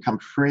I can become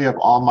free of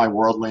all my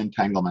worldly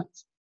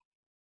entanglements.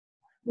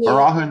 Yeah.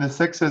 Rahu in the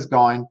 6th is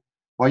going,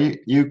 well,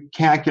 you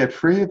can't get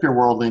free of your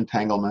worldly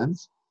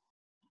entanglements,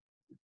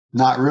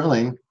 not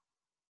really,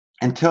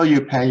 until you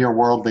pay your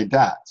worldly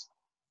debts,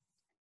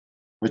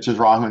 which is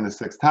Rahu in the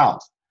 6th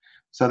house.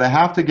 So they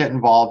have to get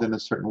involved in a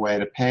certain way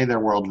to pay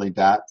their worldly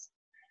debts,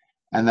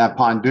 and that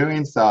upon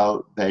doing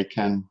so, they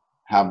can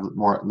have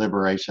more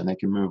liberation, they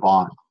can move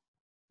on.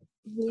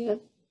 Yeah.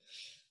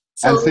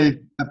 So, and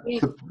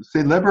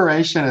see,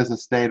 liberation is a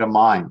state of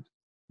mind,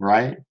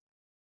 right?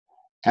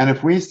 And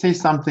if we see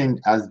something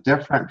as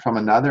different from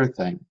another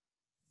thing,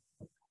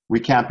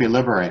 we can't be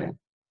liberated.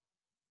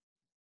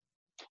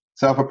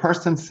 So if a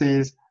person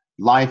sees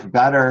life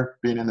better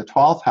being in the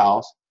 12th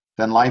house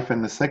than life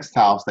in the 6th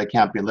house, they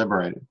can't be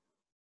liberated.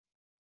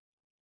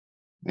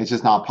 It's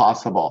just not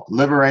possible.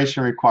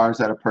 Liberation requires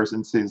that a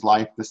person sees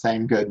life the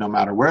same good no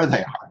matter where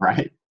they are,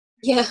 right?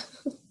 Yeah.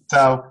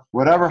 So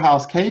whatever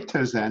house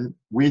Ketu's in,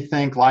 we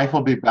think life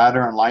will be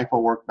better and life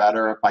will work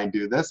better if I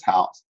do this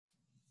house.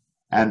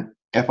 And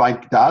if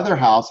the other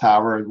house,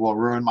 however, will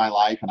ruin my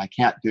life and I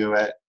can't do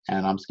it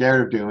and I'm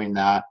scared of doing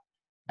that,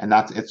 and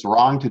it's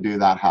wrong to do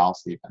that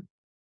house even.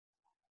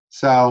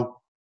 So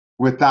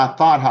with that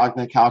thought,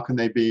 how can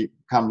they be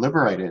become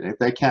liberated. If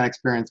they can't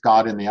experience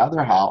God in the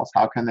other house,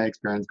 how can they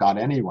experience God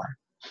anywhere?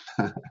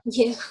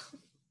 Yeah.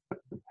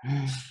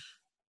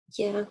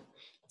 Yeah.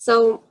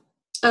 So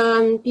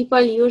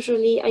people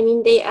usually, I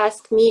mean, they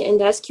ask me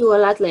and ask you a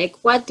lot, like,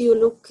 what do you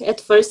look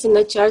at first in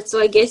the chart? So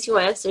I guess you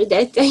answered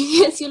that. I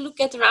guess you look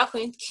at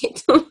Rahu and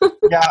Ketu.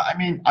 Yeah, I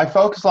mean, I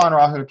focus on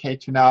Rahu and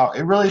Ketu now.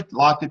 It really a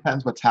lot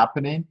depends what's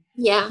happening.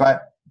 Yeah.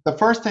 But the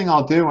first thing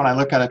I'll do when I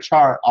look at a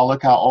chart, I'll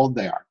look how old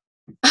they are.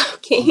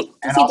 Okay. To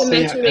And see I'll the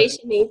see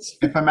maturation age.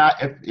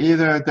 if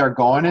either they're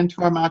going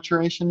into a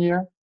maturation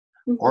year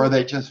or Mm-hmm.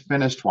 they just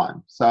finished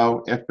one.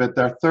 So if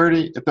they're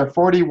 30, if they're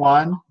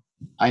 41,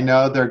 I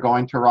know they're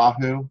going to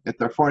Rahu. If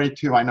they're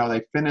 42, I know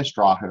they finished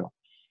Rahu.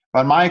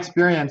 But my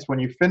experience, when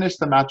you finish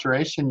the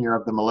maturation year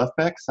of the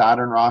malefic,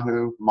 Saturn,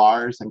 Rahu,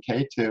 Mars, and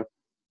Ketu,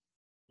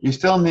 you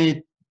still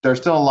need, there's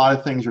still a lot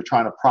of things you're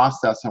trying to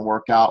process and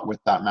work out with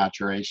that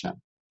maturation.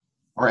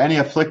 Or any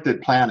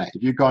afflicted planet.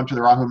 If you go into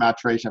the Rahu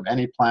maturation of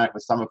any planet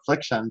with some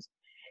afflictions,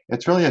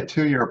 it's really a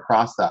 2-year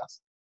process.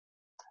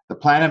 The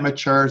planet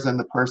matures and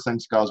the person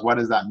goes, what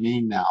does that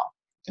mean now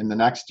in the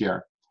next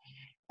year?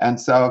 And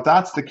so if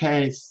that's the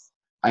case,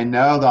 I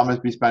know that I'm going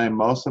to be spending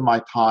most of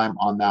my time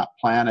on that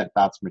planet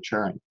that's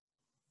maturing.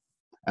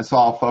 And so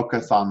I'll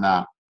focus on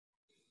that.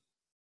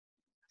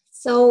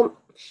 So,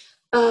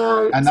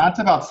 and that's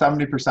about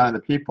 70% of the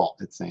people,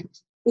 it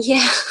seems.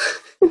 yeah.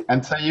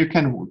 And so you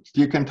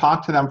can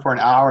talk to them for an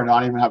hour and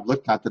not even have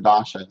looked at the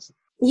dashas.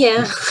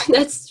 Yeah,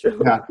 that's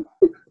true. Yeah.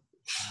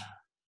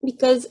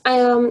 Because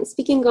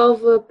speaking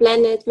of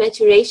planet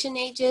maturation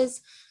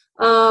ages,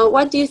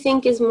 what do you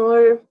think is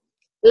more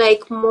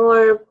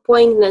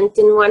poignant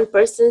in one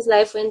person's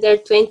life when they're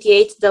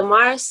 28, the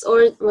Mars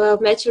or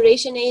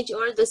maturation age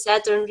or the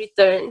Saturn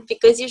return?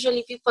 Because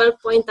usually people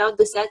point out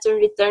the Saturn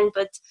return,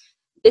 but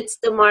it's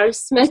the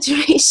Mars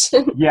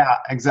maturation. Yeah,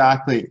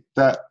 exactly.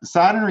 The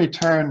Saturn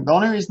return, the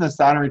only reason the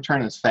Saturn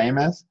return is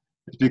famous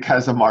is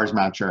because of Mars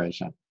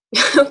maturation.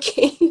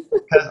 Okay.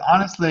 Because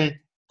honestly,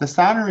 the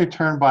Saturn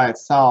return by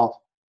itself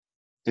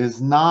is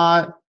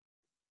not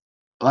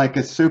like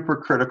a super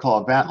critical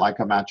event like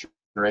a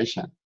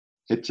maturation.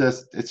 It's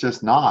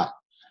just not.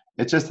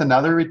 It's just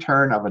another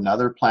return of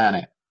another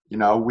planet. You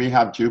know, we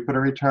have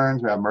Jupiter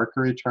returns, we have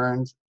Mercury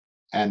returns,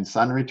 and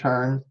Sun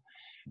returns.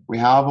 We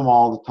have them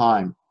all the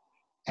time.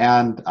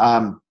 And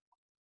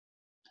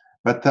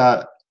but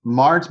the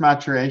Mars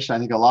maturation, I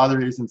think a lot of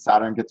the reason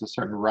Saturn gets a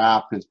certain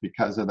rap is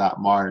because of that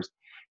Mars.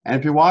 And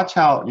if you watch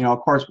how, you know, of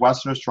course,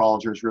 Western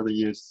astrologers really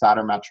use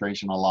Saturn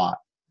maturation a lot.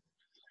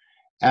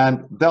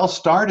 And they'll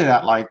start it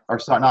at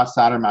not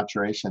Saturn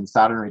maturation,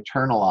 Saturn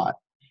return a lot.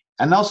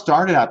 And they'll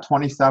start it at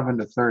 27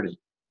 to 30.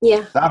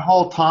 Yeah. That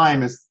whole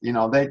time is, you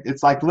know,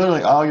 it's like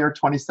literally, oh, you're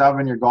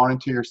 27, you're going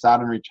into your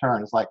Saturn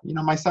return. It's like, you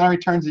know, my Saturn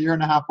return's 1.5 years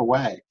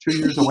away, 2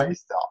 years away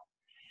still.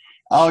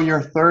 Oh,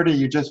 you're 30,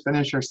 you just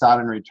finished your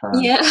Saturn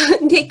return. Yeah,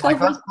 they like,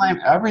 let's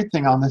blame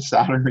everything on the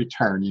Saturn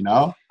return, you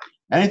know?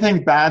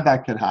 Anything bad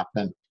that could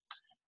happen.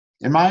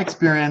 In my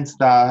experience,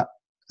 the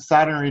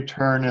Saturn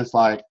return is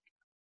like,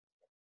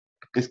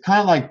 it's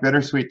kind of like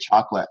bittersweet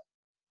chocolate.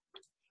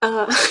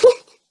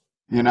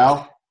 You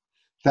know?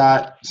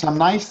 That some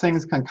nice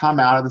things can come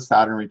out of the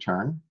Saturn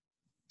return.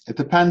 It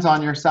depends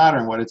on your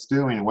Saturn, what it's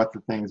doing, what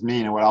the things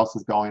mean, and what else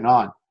is going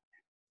on.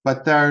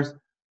 But there's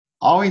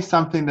always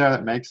something there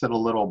that makes it a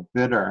little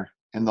bitter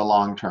in the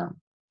long term,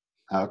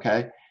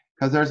 okay?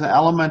 Because there's an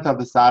element of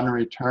the Saturn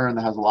return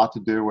that has a lot to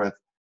do with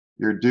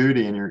your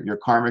duty and your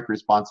karmic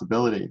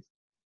responsibilities.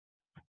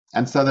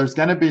 And so there's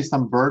going to be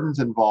some burdens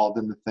involved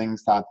in the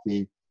things that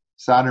the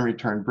Saturn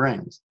return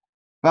brings.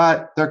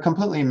 But they're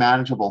completely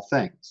manageable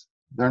things.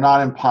 They're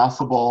not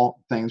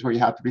impossible things where you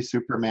have to be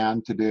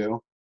Superman to do.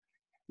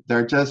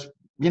 They're just,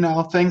 you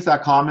know, things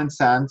that common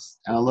sense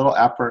and a little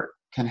effort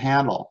can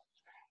handle.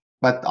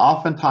 But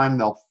oftentimes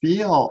they'll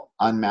feel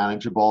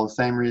unmanageable, the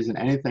same reason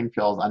anything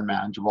feels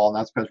unmanageable, and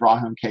that's because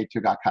Rahu and Ketu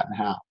got cut in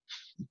half.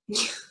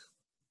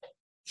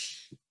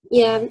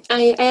 Yeah,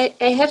 I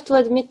have to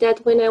admit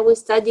that when I was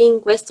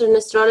studying Western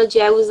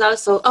astrology, I was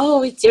also,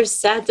 oh, it's your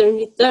Saturn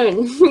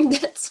return.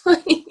 That's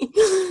why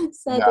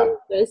Saturn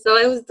return. So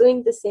I was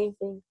doing the same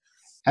thing.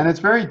 And it's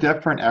very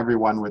different,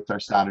 everyone, with their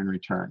Saturn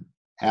return.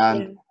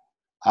 And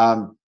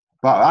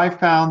but I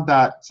found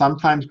that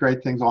sometimes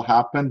great things will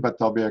happen, but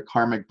there'll be a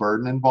karmic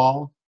burden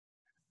involved.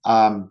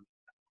 And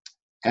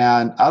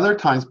other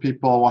times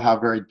people will have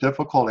very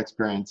difficult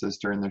experiences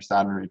during their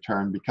Saturn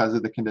return because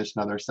of the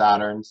condition of their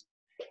Saturns.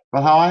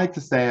 But how I like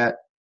to say it,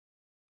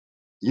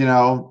 you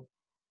know,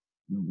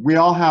 we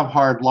all have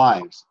hard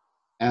lives.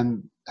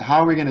 And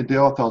how are we going to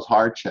deal with those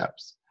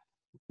hardships?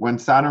 When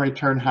Saturn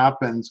return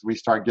happens, we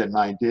start getting an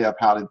idea of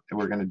how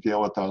we're going to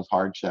deal with those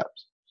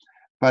hardships.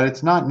 But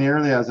it's not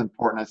nearly as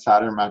important as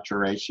Saturn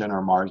maturation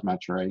or Mars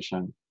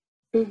maturation.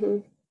 Mm-hmm.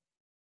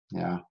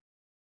 Yeah.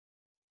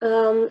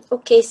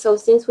 Okay, so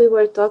since we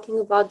were talking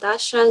about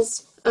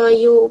dashas,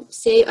 you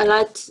say a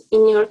lot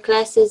in your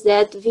classes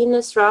that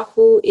Venus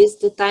Rahu is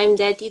the time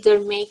that either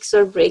makes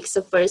or breaks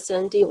a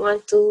person. Do you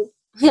want to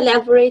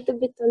elaborate a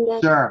bit on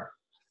that? Sure.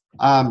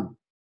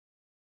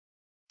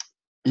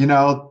 You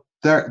know,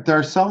 there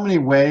are so many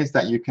ways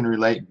that you can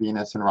relate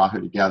Venus and Rahu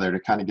together to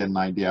kind of get an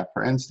idea.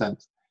 For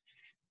instance,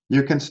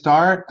 you can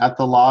start at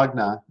the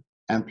Lagna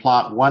and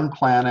plot one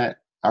planet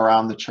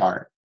around the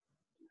chart.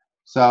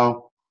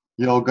 So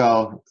you'll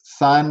go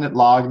Sun,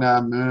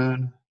 Lagna,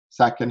 Moon,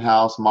 second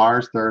house,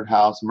 Mars, third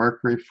house,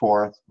 Mercury,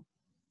 fourth,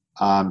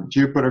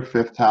 Jupiter,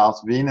 fifth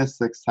house, Venus,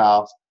 sixth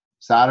house,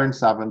 Saturn,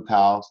 seventh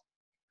house,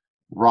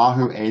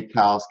 Rahu, eighth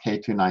house,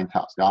 Ketu, ninth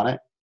house. Got it?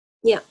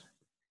 Yeah.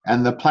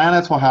 And the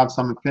planets will have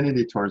some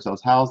affinity towards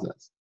those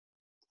houses.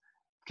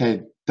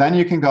 Okay, then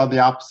you can go the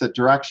opposite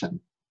direction.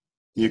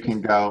 You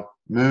can go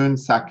Moon,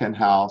 second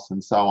house,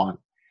 and so on.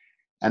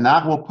 And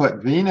that will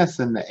put Venus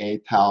in the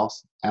eighth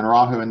house and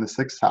Rahu in the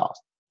sixth house.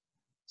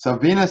 So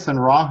Venus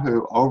and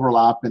Rahu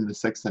overlap in the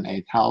sixth and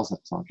eighth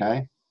houses,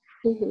 okay?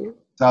 Mm-hmm.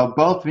 So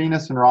both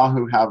Venus and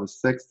Rahu have a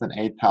sixth and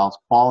eighth house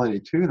quality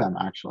to them,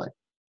 actually.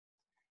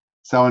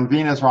 So in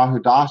Venus Rahu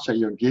Dasha,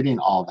 you're getting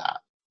all that.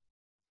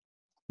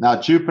 Now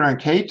Jupiter and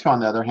Ketu, on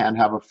the other hand,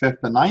 have a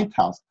fifth and ninth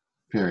house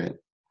period.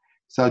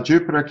 So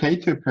Jupiter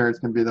Ketu periods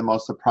can be the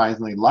most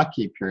surprisingly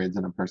lucky periods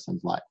in a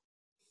person's life.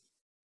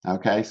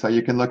 Okay, so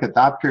you can look at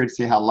that period,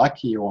 see how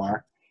lucky you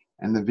are,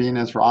 and the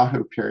Venus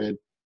Rahu period,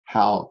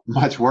 how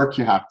much work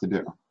you have to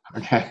do.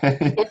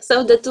 Okay. Yeah,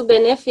 so the two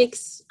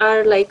benefics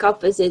are like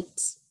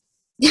opposites.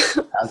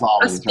 As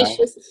always,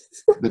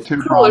 Auspicious. right? The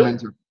two Cool.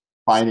 Brahmins are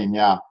fighting,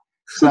 yeah.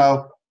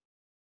 So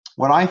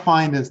what I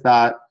find is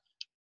that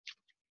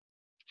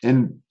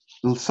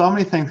so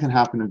many things can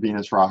happen in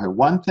Venus Rahu.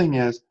 One thing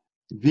is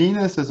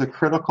Venus is a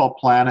critical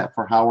planet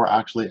for how we're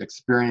actually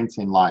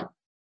experiencing life.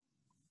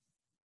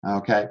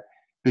 Okay,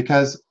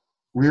 because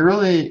we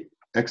really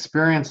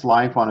experience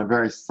life on a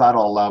very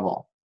subtle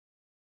level.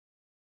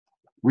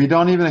 We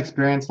don't even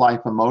experience life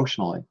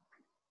emotionally.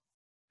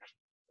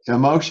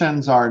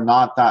 Emotions are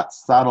not that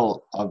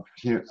subtle of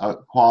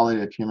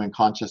quality of human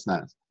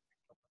consciousness.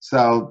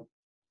 So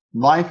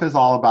life is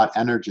all about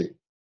energy,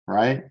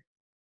 right?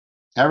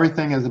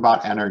 Everything is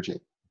about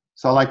energy.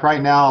 So like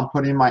right now, I'm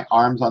putting my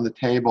arms on the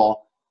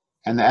table,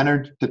 and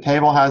the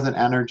table has an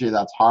energy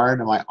that's hard,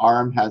 and my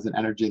arm has an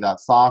energy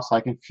that's soft. So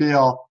I can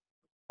feel,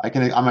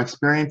 I'm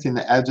experiencing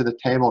the edge of the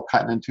table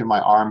cutting into my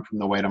arm from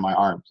the weight of my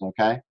arms,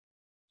 okay?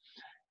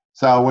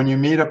 So when you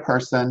meet a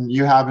person,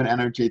 you have an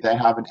energy, they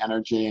have an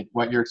energy.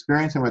 What you're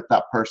experiencing with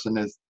that person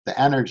is the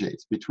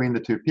energies between the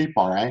two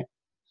people, right?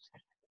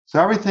 So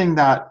everything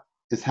that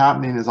is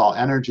happening is all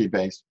energy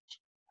based,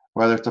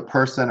 whether it's a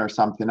person or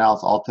something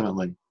else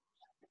ultimately.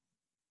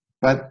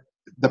 But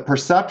the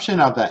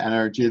perception of that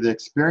energy, the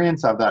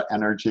experience of that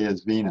energy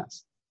is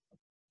Venus.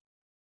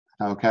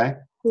 Okay?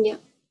 Yeah.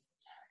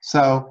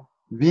 So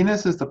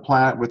Venus is the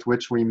planet with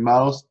which we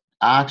most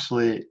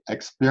actually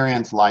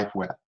experience life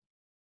with,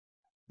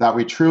 that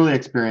we truly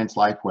experience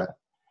life with.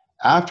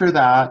 After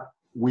that,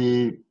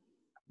 we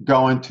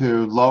go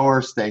into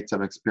lower states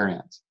of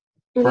experience.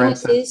 For Venus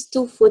instance, is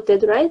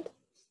two-footed, right?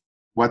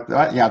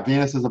 yeah,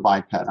 Venus is a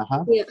biped.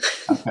 Yeah.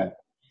 Okay.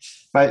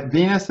 But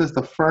Venus is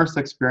the first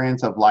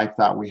experience of life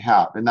that we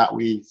have, in that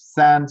we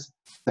sense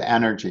the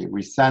energy,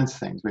 we sense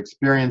things, we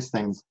experience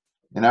things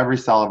in every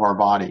cell of our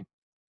body.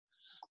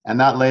 And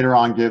that later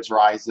on gives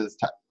rises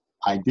to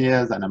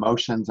ideas and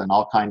emotions and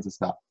all kinds of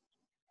stuff.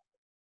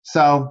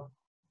 So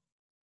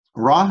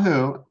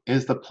Rahu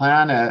is the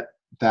planet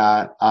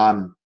that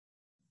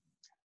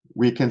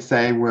we can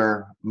say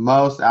we're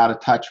most out of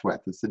touch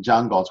with. It's the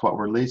jungle. It's what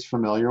we're least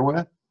familiar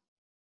with.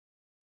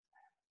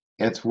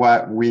 It's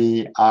what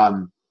we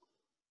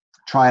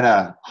try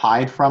to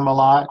hide from a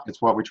lot.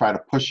 It's what we try to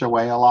push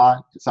away a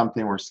lot. It's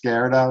something we're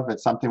scared of.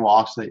 It's something we'll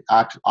actually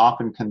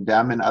often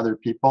condemn in other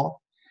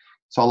people.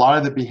 So a lot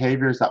of the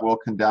behaviors that we'll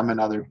condemn in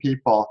other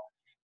people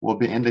will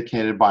be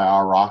indicated by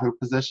our Rahu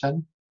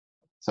position.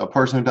 So a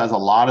person who does a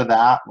lot of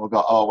that will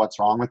go, oh, what's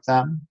wrong with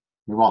them?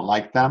 We won't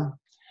like them.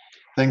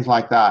 Things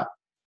like that.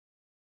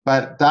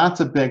 But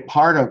that's a big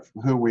part of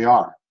who we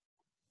are.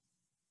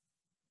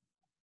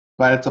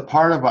 But it's a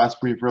part of us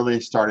we've really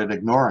started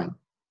ignoring.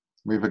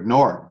 We've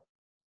ignored.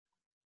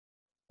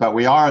 But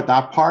we are,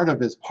 that part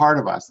of is part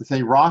of us. To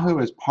say Rahu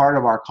is part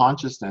of our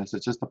consciousness,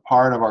 it's just a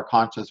part of our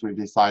consciousness we've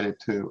decided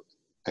to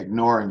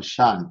ignore and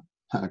shun,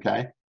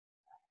 okay?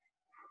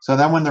 So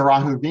then when the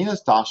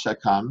Rahu-Venus Dasha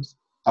comes,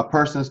 a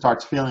person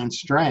starts feeling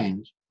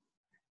strange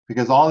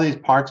because all these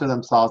parts of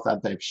themselves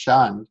that they've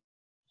shunned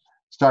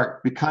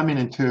start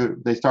becoming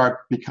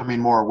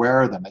more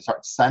aware of them. They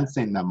start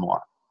sensing them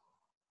more.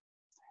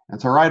 And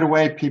so right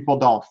away, people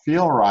don't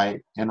feel right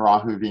in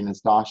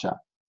Rahu-Venus Dasha,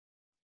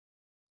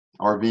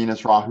 or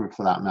Venus-Rahu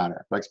for that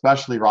matter, but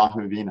especially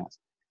Rahu-Venus.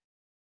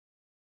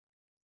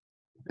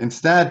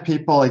 Instead,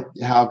 people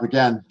have,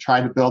 again,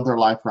 tried to build their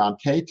life around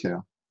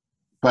Ketu,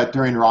 but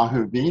during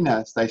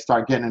Rahu-Venus, they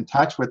start getting in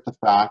touch with the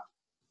fact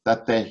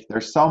that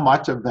there's so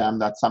much of them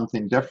that's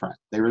something different.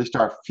 They really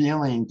start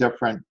feeling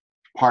different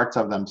parts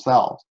of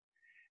themselves.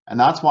 And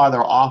that's why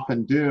they'll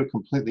often do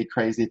completely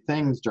crazy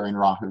things during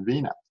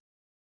Rahu-Venus.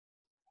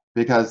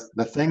 Because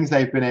the things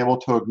they've been able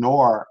to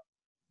ignore,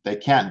 they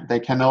can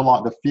no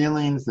longer, the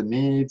feelings, the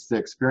needs, the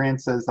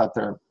experiences that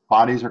they're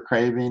bodies are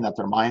craving, that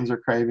their minds are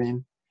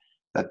craving,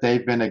 that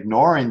they've been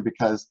ignoring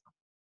because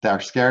they're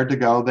scared to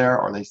go there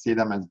or they see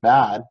them as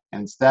bad.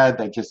 Instead,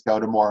 they just go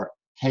to more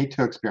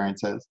Ketu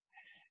experiences.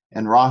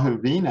 In Rahu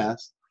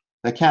Venus,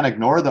 they can't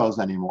ignore those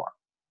anymore.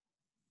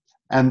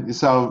 And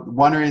so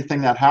one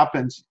thing that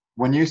happens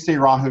when you see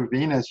Rahu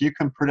Venus, you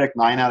can predict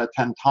 9 out of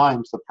 10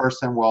 times the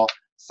person will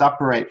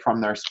separate from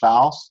their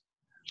spouse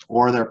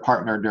or their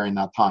partner during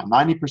that time.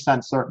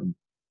 90% certain.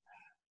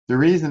 The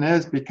reason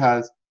is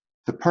because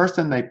the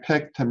person they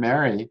pick to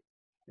marry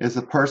is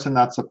the person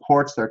that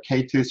supports their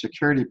Ketu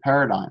security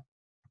paradigm.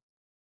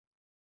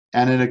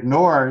 And it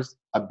ignores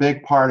a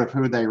big part of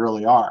who they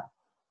really are.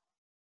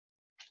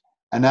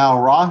 And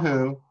now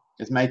Rahu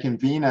is making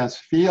Venus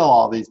feel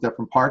all these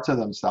different parts of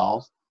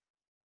themselves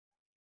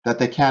that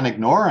they can't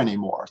ignore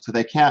anymore. So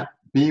they can't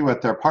be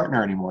with their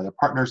partner anymore. Their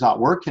partner's not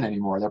working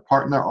anymore. Their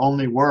partner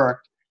only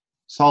worked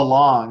so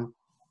long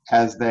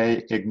as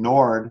they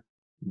ignored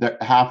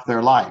half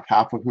their life,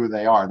 half of who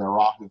they are, their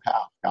Rahu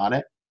half. Got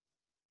it?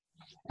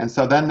 And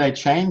so then they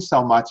change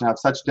so much and have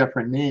such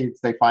different needs,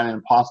 they find it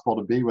impossible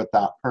to be with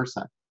that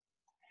person.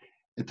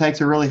 It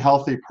takes a really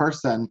healthy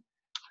person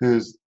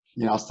who's,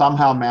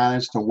 somehow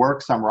managed to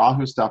work some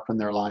Rahu stuff in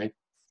their life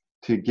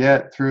to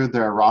get through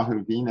their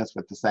Rahu Venus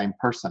with the same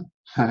person.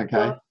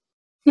 Okay?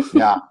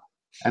 Yeah.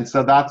 And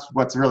so that's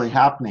what's really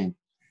happening.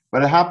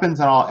 But it happens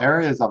in all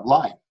areas of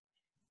life.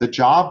 The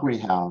job we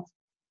have,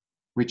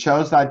 we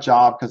chose that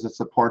job because it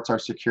supports our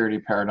security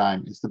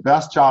paradigm. It's the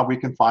best job we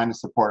can find to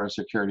support our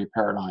security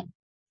paradigm.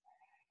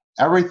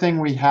 Everything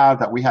we have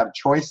that we have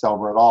choice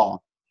over at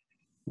all,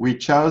 we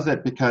chose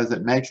it because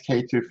it makes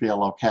Ketu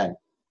feel okay.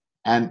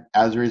 And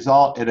as a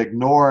result, it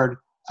ignored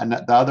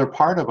the other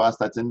part of us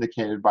that's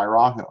indicated by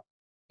Rahu.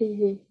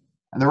 Mm-hmm.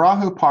 And the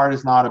Rahu part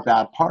is not a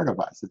bad part of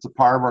us. It's a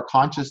part of our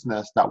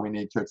consciousness that we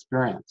need to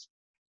experience.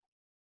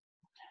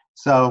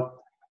 So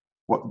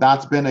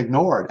that's been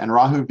ignored. And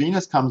Rahu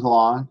Venus comes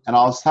along, and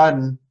all of a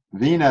sudden,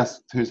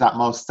 Venus, who's that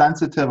most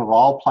sensitive of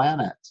all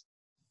planets,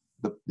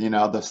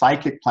 the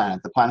psychic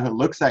planet, the planet who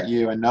looks at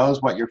you and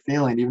knows what you're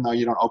feeling even though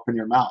you don't open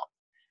your mouth,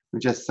 who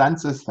just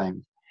senses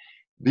things.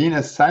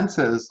 Venus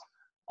senses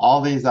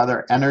all these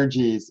other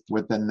energies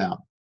within them,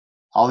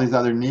 all these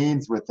other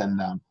needs within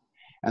them,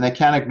 and they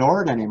can't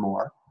ignore it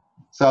anymore.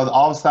 So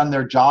all of a sudden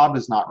their job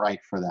is not right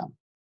for them.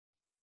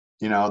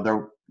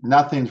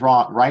 Nothing's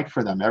right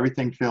for them.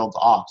 Everything feels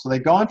off. So they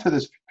go into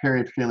this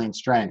period feeling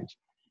strange.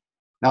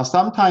 Now,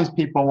 sometimes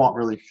people won't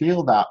really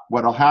feel that.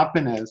 What'll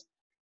happen is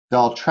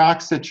they'll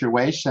attract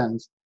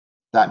situations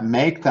that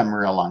make them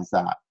realize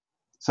that.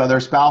 So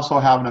their spouse will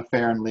have an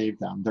affair and leave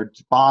them. Their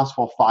boss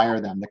will fire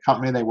them. The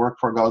company they work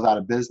for goes out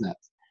of business.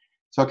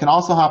 So it can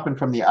also happen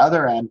from the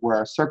other end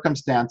where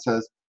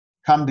circumstances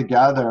come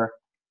together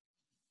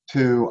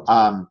to,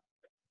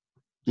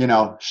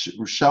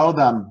 show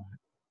them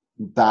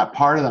that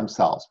part of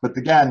themselves. But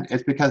again,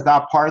 it's because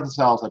that part of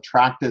themselves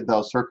attracted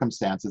those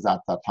circumstances at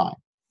that time.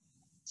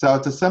 So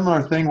it's a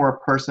similar thing where a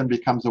person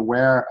becomes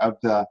aware of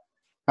the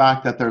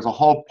fact that there's a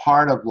whole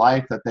part of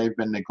life that they've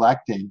been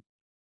neglecting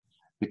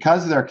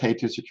because of their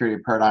Ketu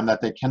security paradigm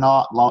that they can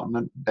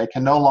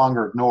no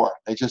longer ignore.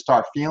 They just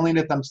start feeling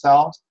it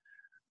themselves,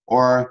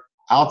 or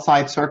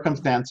outside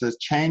circumstances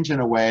change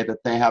in a way that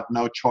they have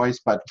no choice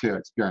but to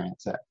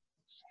experience it.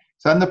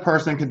 So then the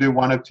person can do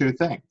one of two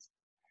things.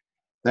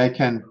 They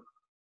can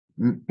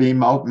be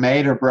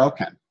made or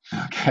broken.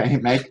 Okay,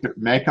 make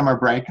them or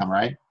break them,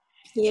 right?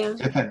 Yeah.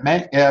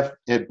 If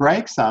it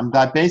breaks them,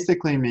 that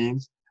basically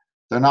means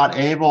they're not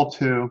able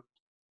to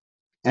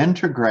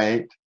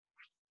integrate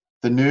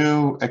the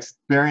new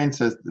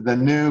experiences, the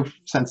new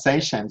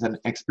sensations, and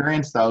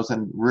experience those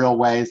in real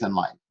ways in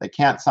life. They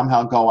can't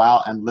somehow go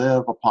out and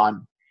live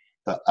upon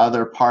the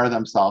other part of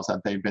themselves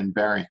that they've been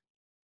burying.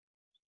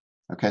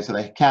 Okay, so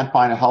they can't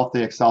find a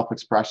healthy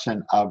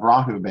self-expression of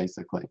Rahu,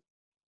 basically.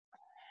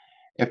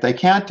 If they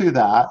can't do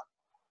that,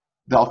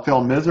 they'll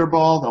feel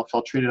miserable, they'll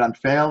feel treated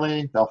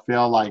unfairly, they'll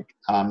feel like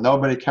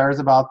nobody cares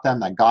about them,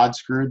 that God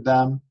screwed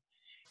them,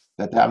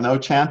 that they have no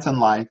chance in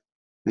life,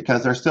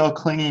 because they're still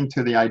clinging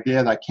to the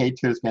idea that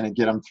Ketu is going to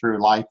get them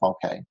through life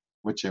okay,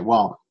 which it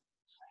won't.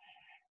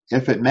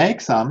 If it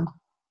makes them,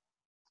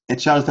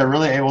 it shows they're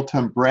really able to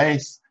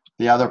embrace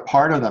the other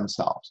part of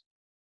themselves,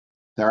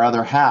 their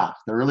other half.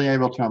 They're really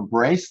able to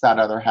embrace that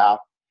other half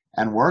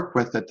and work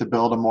with it to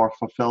build a more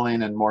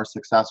fulfilling and more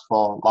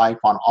successful life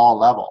on all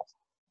levels.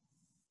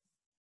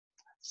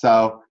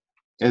 So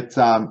it's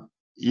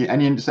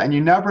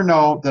you never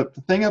know. The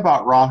thing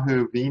about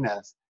Rahu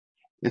Venus,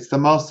 it's the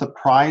most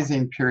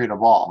surprising period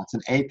of all. It's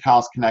an 8th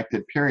house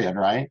connected period,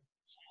 right?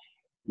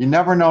 You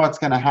never know what's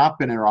going to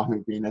happen in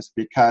Rahu Venus,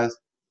 because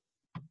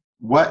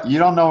you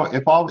don't know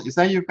if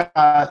say you've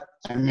got,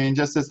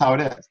 just as how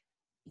it is.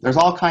 There's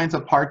all kinds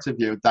of parts of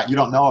you that you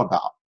don't know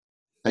about,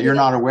 that you're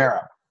not aware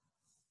of.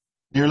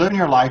 You're living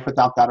your life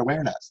without that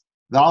awareness.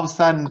 Then all of a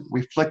sudden,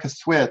 we flick a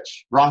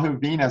switch, Rahu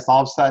Venus,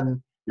 all of a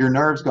sudden, your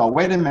nerves go,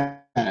 wait a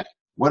minute,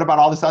 what about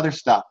all this other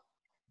stuff?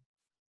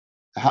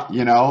 At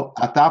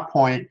that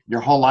point,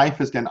 your whole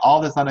life is getting all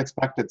this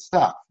unexpected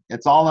stuff.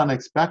 It's all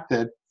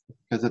unexpected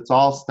because it's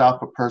all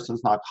stuff a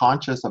person's not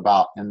conscious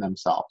about in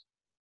themselves.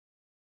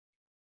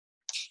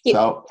 Yeah.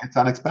 So it's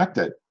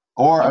unexpected.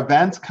 Or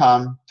events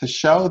come to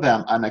show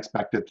them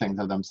unexpected things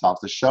of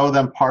themselves, to show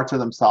them parts of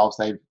themselves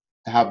they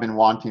have been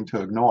wanting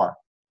to ignore.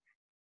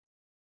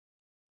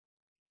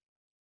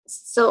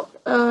 So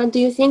do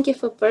you think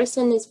if a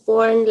person is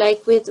born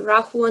like with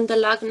Rahu on the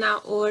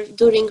Lagna, or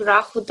during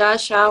Rahu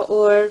Dasha,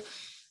 or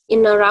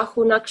in a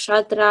Rahu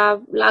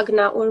Nakshatra,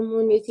 Lagna or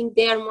Moon, you think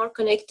they are more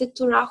connected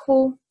to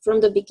Rahu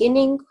from the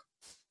beginning,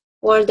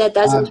 or that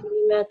doesn't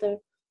really matter?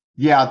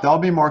 Yeah, they'll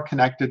be more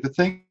connected. The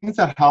things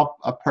that help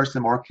a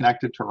person more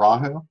connected to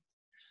Rahu,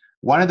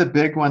 one of the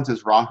big ones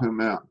is Rahu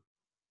Moon.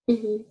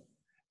 Mm-hmm.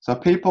 So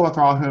people with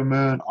Rahu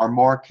Moon are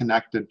more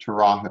connected to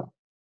Rahu.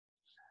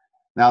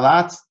 Now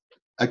that's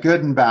a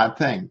good and bad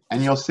thing.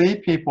 And you'll see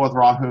people with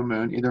Rahu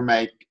Moon either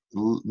make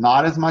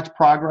not as much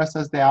progress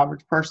as the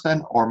average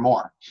person or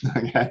more.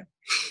 Okay.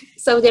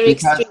 So they're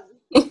extreme.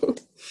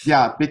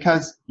 Yeah,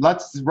 because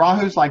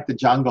Rahu's like the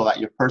jungle that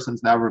your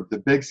person's never, the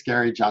big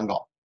scary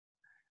jungle.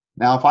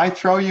 Now, if I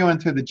throw you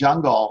into the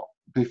jungle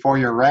before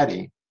you're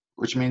ready,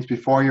 which means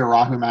before your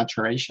Rahu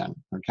maturation,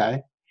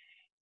 okay,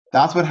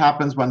 that's what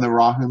happens when the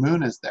Rahu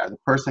Moon is there. The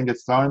person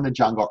gets thrown in the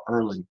jungle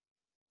early.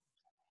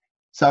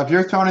 So if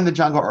you're thrown in the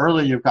jungle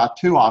early, you've got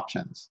two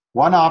options.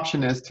 One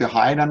option is to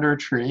hide under a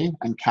tree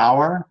and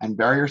cower and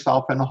bury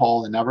yourself in a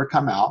hole and never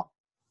come out.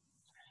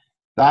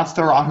 That's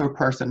the Rahu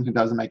person who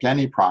doesn't make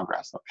any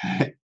progress,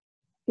 okay?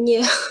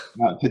 Yeah.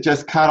 To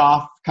just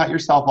cut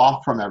yourself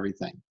off from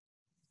everything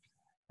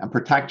and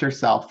protect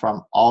yourself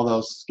from all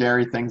those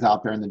scary things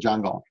out there in the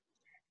jungle.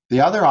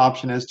 The other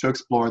option is to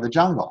explore the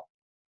jungle.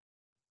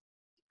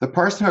 The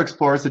person who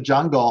explores the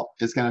jungle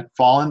is going to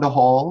fall into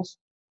holes,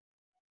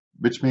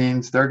 which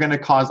means they're going to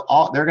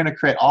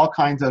create all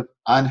kinds of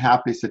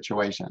unhappy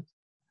situations.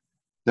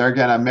 They're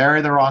going to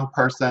marry the wrong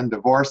person,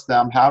 divorce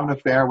them, have an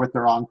affair with the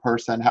wrong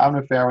person, have an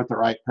affair with the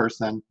right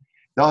person.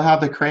 They'll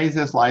have the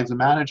craziest lives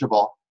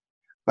imaginable,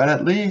 but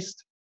at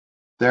least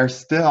they're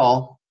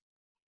still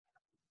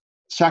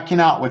checking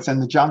out what's in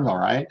the jungle,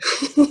 right?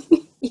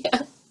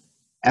 Yeah.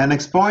 And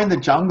exploring the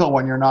jungle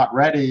when you're not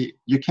ready,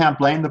 you can't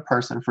blame the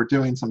person for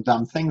doing some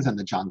dumb things in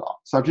the jungle.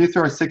 So if you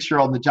throw a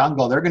 6-year-old in the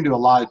jungle, they're going to do a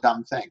lot of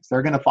dumb things.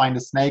 They're going to find a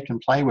snake and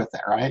play with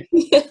it, right?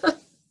 Yeah.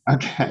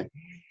 Okay.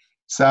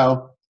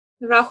 So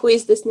Rahu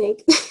is the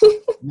snake.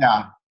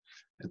 yeah,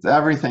 it's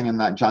everything in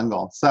that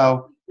jungle.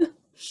 So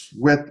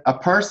with a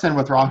person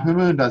with Rahu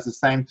Moon does the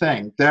same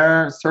thing.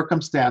 Their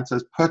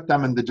circumstances put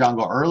them in the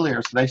jungle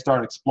earlier, so they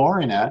start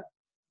exploring it.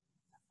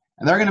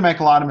 And they're going to make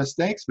a lot of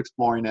mistakes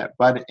exploring it,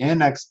 but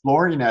in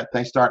exploring it,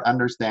 they start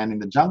understanding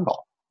the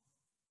jungle.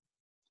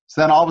 So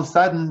then all of a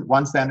sudden,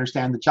 once they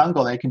understand the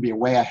jungle, they can be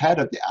way ahead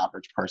of the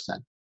average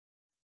person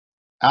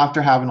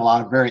after having a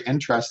lot of very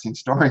interesting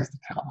stories to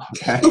tell,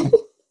 okay?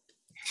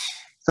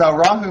 So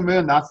Rahu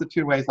Moon, that's the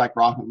two ways like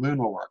Rahu Moon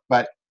will work.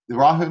 But the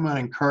Rahu Moon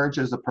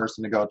encourages a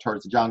person to go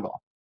towards the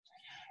jungle.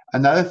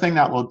 Another thing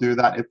that will do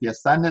that if the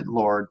ascendant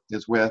lord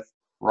is with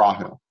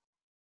Rahu,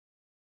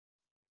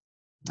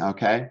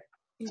 okay?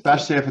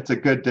 Especially if it's a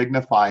good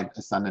dignified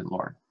ascendant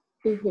lord.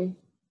 Mm-hmm.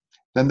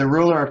 Then the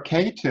ruler of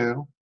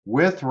Ketu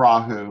with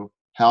Rahu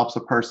helps a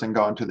person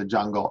go into the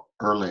jungle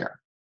earlier.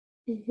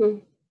 Mm-hmm.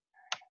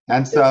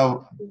 And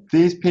so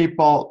these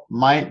people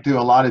might do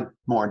a lot of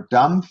more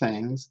dumb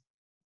things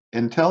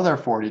until they're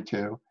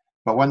 42,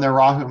 but when their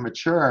Rahu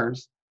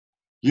matures,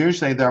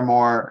 usually they're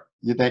more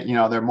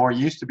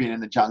used to being in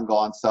the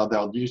jungle, and so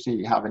they'll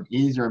usually have an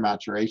easier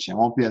maturation. It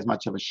won't be as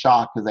much of a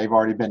shock because they've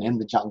already been in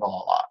the jungle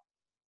a lot.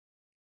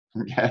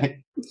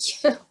 Okay.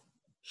 Yeah.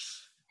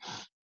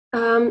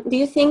 Do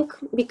you think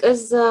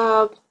because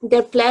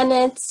their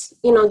planets,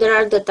 there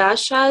are the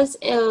dashas,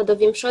 the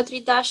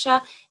Vimshottari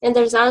dasha, and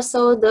there's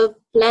also the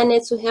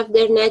planets who have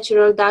their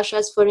natural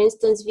dashas. For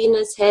instance,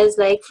 Venus has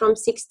like from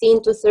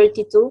 16 to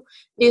 32. Do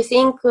you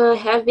think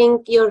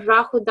having your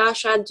Rahu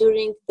dasha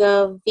during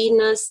the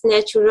Venus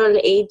natural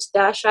age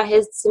dasha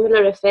has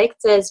similar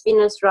effects as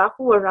Venus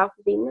Rahu or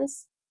Rahu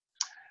Venus?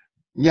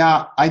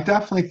 Yeah, I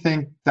definitely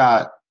think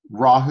that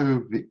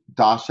Rahu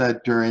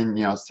dasha during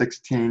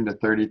 16 to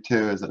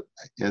 32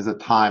 is a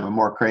time, a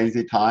more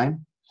crazy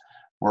time,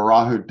 where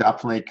Rahu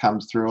definitely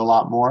comes through a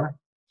lot more.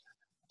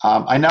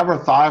 I never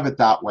thought of it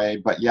that way,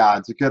 but yeah,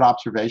 it's a good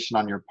observation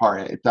on your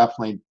part. It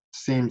definitely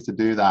seems to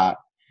do that,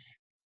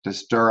 to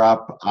stir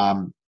up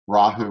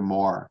Rahu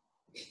more.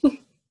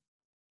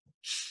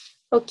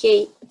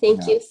 Okay,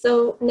 thank you.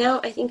 So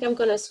now I think I'm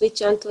going to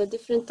switch on to a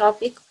different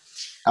topic.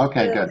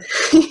 Okay, good.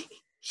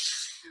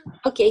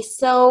 Okay,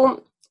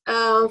 so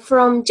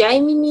from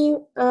Gemini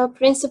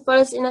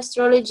principles in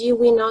astrology,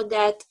 we know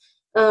that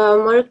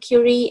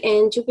Mercury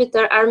and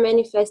Jupiter are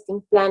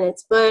manifesting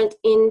planets. But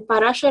in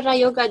Parashara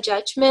Yoga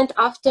judgment,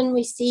 often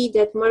we see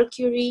that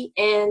Mercury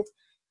and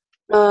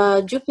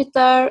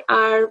Jupiter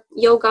are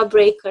yoga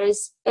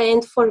breakers.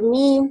 And for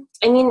me,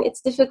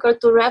 it's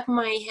difficult to wrap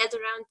my head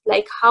around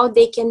like how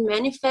they can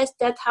manifest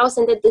that house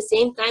and at the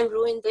same time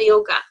ruin the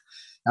yoga.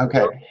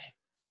 Okay,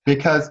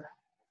 because,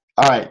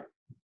 all right,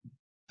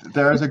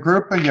 there's a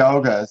group of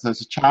yogas.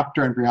 There's a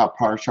chapter in Brihat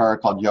Parashara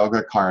called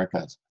Yoga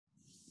Karikas.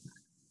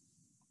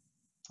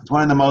 It's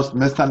one of the most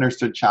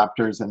misunderstood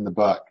chapters in the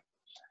book.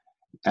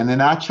 And in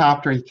that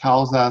chapter, he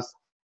tells us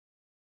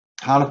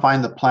how to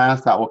find the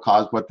planets that will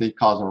cause what he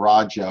calls a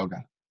Raj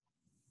Yoga,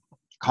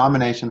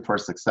 combination for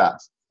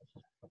success.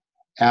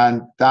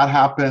 And that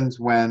happens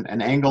when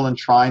an angle and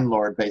trine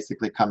lord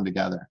basically come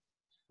together.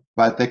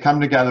 But they come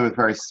together with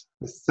very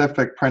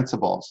specific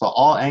principles. So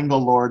all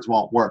angle lords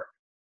won't work,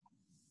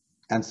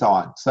 and so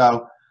on.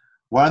 So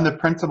one of the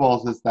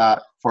principles is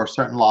that for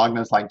certain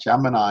lagnas like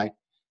Gemini,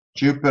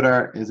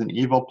 Jupiter is an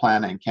evil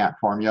planet and can't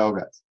form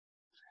yogas.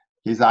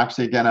 He's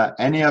actually gonna,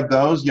 any of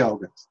those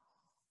yogas,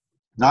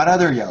 not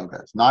other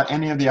yogas, not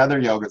any of the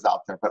other yogas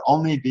out there, but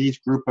only these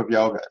group of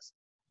yogas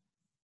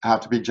have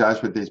to be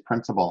judged with these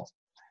principles.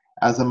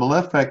 As a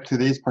malefic to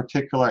these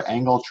particular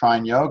angle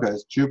trine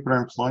yogas,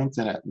 Jupiter influence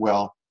in it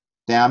will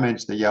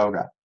damage the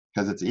yoga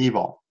because it's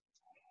evil.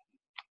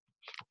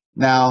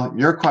 Now,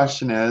 your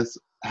question is,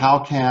 how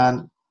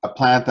can a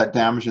planet that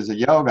damages a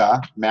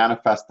yoga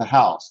manifest the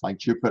house? Like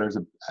Jupiter's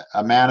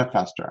a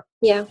manifester.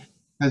 Yeah.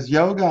 Because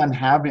yoga and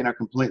having are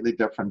completely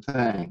different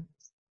things.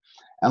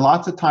 And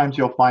lots of times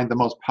you'll find the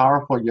most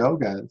powerful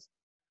yogas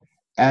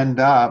end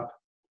up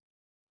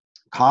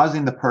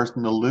causing the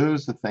person to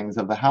lose the things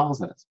of the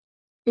houses.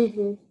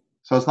 Mm-hmm.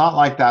 So it's not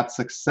like that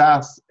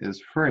success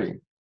is free.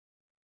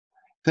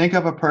 Think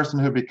of a person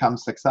who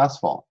becomes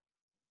successful,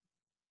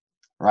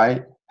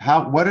 right?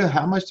 How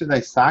much do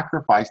they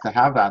sacrifice to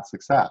have that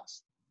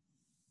success?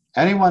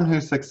 Anyone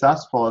who's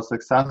successful is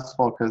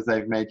successful because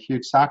they've made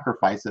huge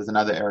sacrifices in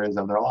other areas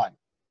of their life,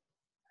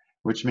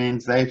 which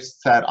means they've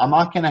said, I'm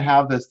not going to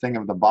have this thing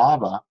of the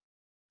bhava.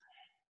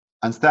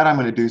 Instead, I'm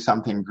going to do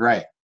something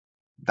great.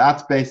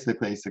 That's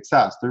basically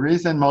success. The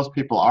reason most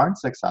people aren't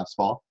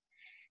successful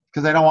is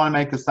because they don't want to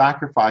make the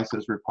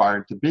sacrifices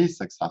required to be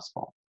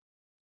successful.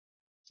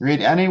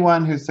 Read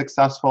anyone who's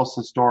successful, it's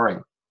a story.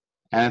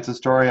 And it's a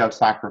story of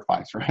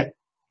sacrifice, right?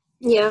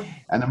 Yeah.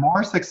 And the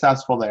more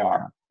successful they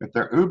are, if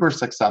they're uber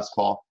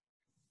successful,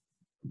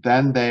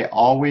 then they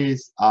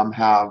always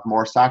have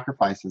more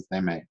sacrifices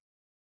they make.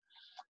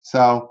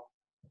 So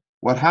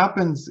what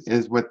happens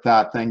is with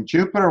that thing,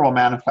 Jupiter will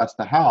manifest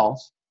the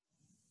house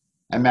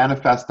and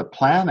manifest the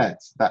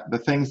planets, that the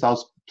things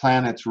those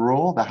planets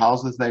rule, the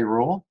houses they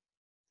rule.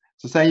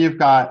 So say you've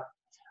got,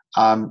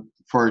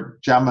 for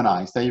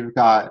Gemini, say you've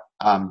got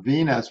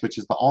Venus, which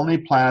is the only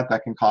planet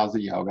that can cause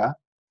a yoga,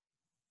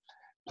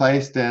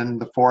 placed in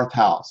the 4th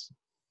house.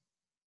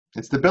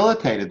 It's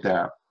debilitated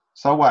there.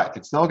 So what?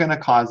 It's still going to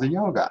cause a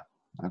yoga,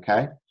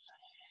 okay?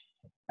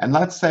 And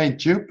let's say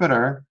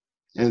Jupiter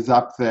is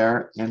up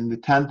there in the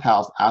 10th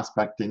house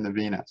aspecting the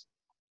Venus.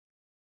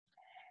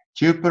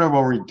 Jupiter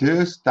will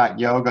reduce that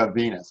yoga of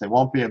Venus. It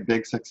won't be a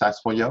big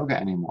successful yoga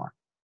anymore.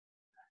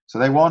 So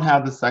they won't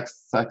have the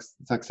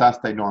success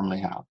they normally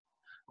have.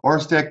 Or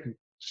stick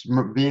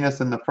Venus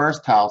in the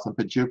 1st house and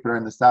put Jupiter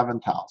in the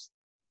 7th house.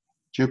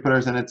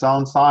 Jupiter's in its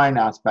own sign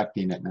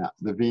aspecting it now.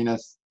 The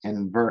Venus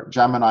in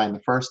Gemini in the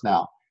 1st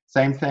now.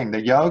 Same thing.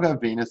 The yoga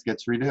of Venus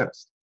gets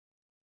reduced.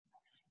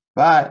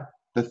 But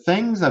the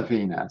things of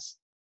Venus,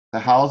 the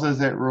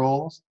houses it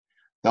rules,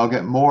 they'll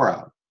get more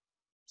of.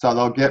 So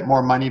they'll get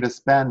more money to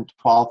spend,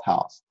 12th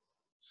house.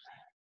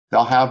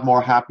 They'll have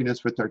more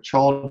happiness with their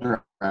children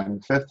in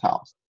 5th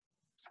house.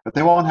 But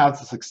they won't have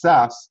the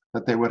success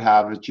that they would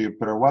have if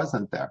Jupiter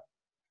wasn't there.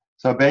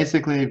 So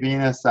basically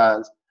Venus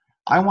says,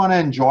 I want to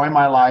enjoy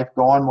my life,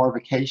 go on more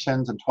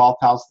vacations and 12th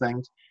house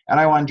things, and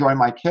I want to enjoy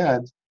my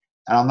kids,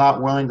 and I'm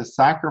not willing to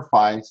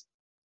sacrifice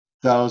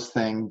those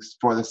things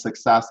for the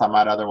success I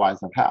might otherwise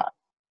have had.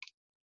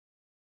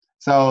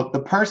 So the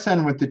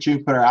person with the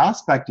Jupiter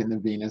aspect in the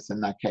Venus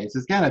in that case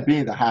is going to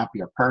be the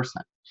happier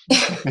person.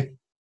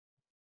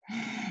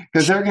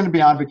 Because they're going to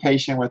be on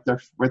vacation with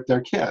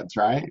their kids,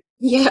 right?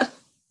 Yeah.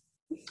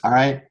 All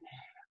right.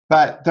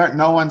 But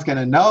no one's going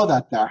to know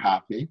that they're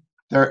happy.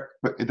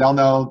 They'll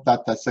know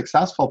that the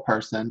successful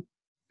person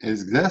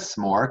exists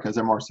more because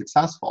they're more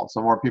successful.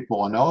 So more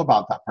people will know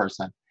about that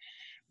person.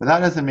 But that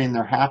doesn't mean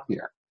they're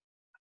happier.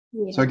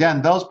 Yeah. So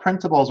again, those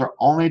principles are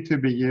only to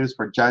be used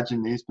for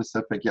judging these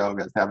specific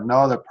yogas. They have no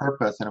other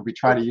purpose. And if we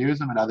try to use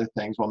them in other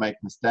things, we'll make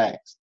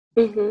mistakes.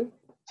 Mm-hmm.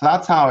 So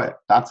that's how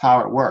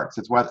it works.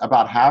 It's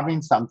about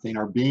having something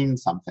or being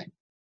something.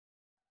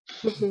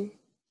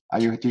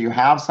 Mm-hmm. Do you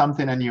have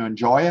something and you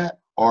enjoy it?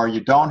 Or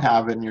you don't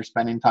have it and you're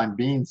spending time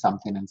being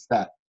something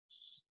instead.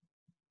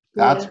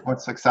 That's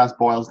what success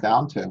boils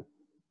down to.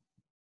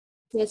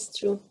 That's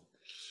true.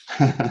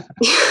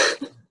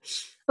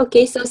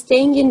 Okay, so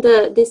staying in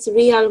this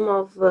realm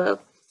of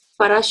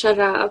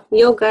Parashara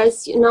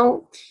yogas,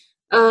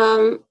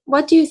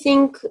 what do you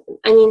think,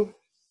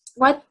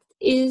 what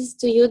is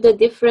to you the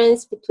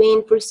difference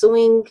between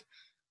pursuing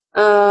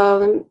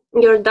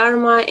your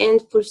Dharma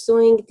and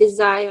pursuing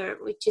desire,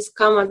 which is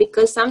Kama?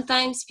 Because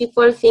sometimes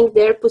people think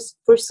they're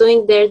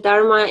pursuing their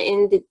Dharma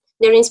and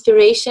their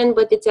inspiration,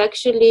 but it's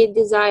actually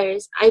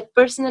desires. I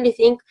personally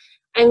think,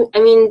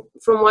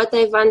 from what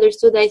I've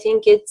understood, I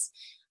think it's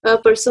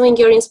pursuing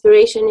your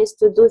inspiration is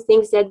to do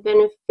things that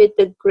benefit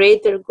the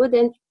greater good,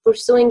 and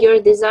pursuing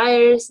your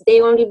desires,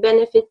 they only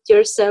benefit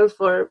yourself.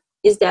 Or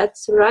is that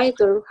right?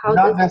 Or how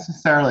Not does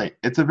necessarily.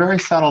 It's a very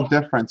subtle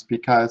difference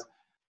because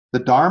the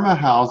Dharma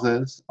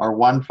houses are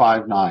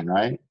 159,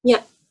 right?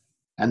 Yeah.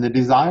 And the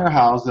desire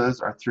houses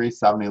are 3,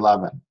 7,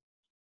 11.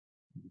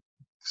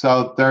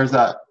 So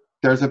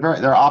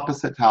they're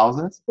opposite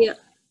houses. Yeah.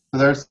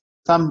 So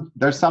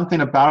there's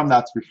something about them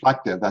that's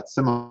reflective, that's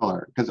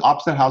similar. Because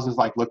opposite houses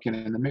like looking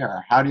in the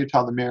mirror. How do you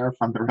tell the mirror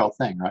from the real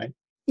thing, right?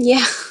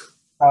 Yeah.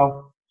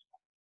 So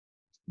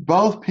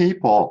both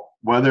people,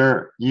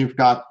 whether you've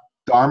got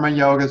Dharma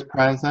yogas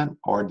present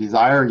or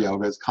desire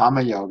yogas,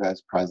 Kama yoga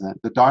is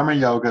present. The Dharma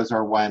yogas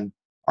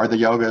are the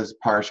yogas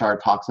Parashar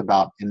talks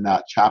about in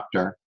that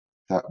chapter,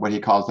 what he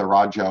calls the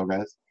Raj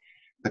yogas.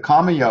 The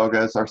Kama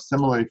yogas are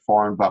similarly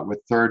formed, but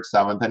with 3rd,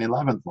 7th, and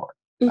 11th Lord.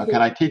 Mm-hmm. Okay,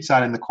 and I teach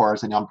that in the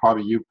course, and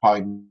you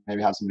probably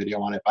maybe have some video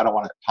on it. I don't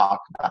want to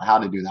talk about how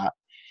to do that.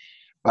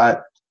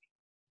 But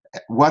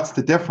what's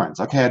the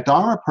difference? Okay, a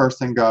Dharma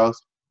person goes,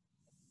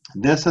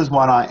 this is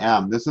what I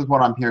am. This is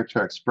what I'm here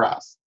to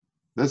express.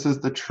 This is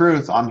the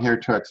truth I'm here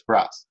to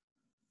express.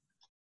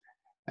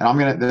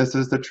 And this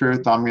is the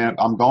truth I'm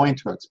going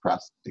to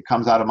express. It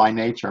comes out of my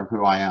nature of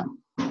who I am.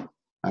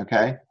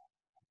 Okay?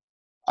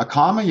 A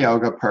Kama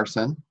yoga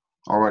person,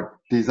 or what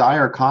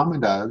desire Kama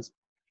does,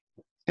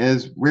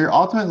 is we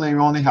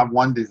only have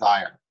one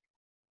desire.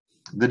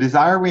 The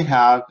desire we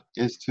have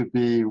is to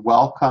be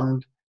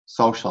welcomed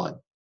socially,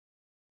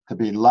 to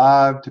be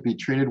loved, to be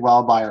treated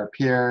well by our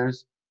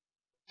peers,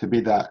 to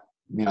be the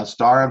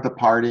star of the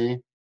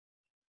party,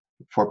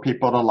 for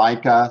people to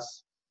like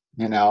us,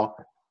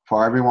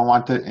 for everyone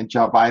want to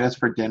invite us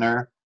for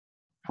dinner,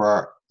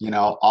 for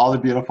all the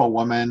beautiful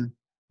women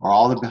or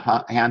all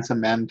the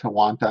handsome men to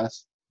want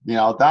us.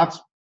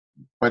 That's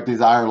what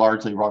desire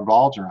largely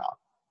revolves around.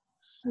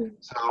 Mm-hmm.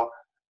 So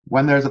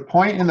when there's a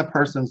point in the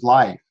person's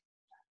life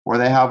where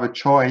they have a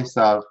choice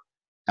of,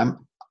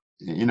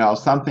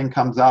 something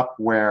comes up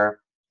where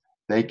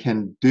they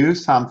can do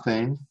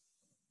something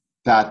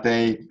that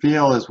they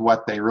feel is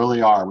what they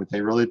really are, what they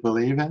really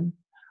believe in,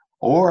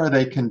 or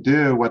they can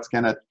do what's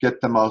going to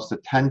get the most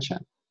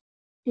attention,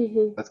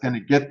 mm-hmm. that's going to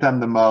get them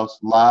the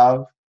most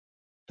love,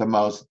 the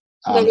most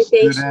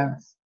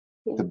students,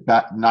 yeah.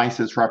 The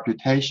nicest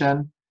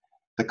reputation.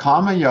 The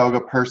Kama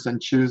yoga person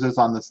chooses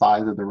on the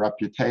side of the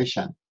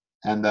reputation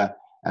and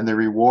the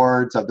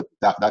rewards of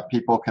that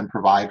people can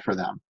provide for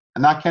them.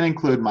 And that can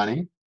include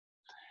money,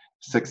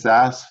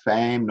 success,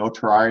 fame,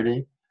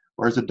 notoriety.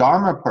 Whereas a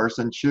Dharma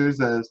person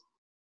chooses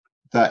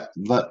to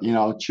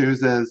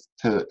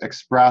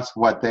express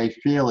what they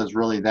feel is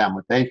really them,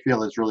 what they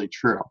feel is really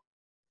true.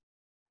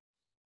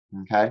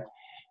 Okay?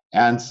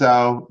 And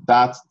so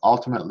that's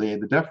ultimately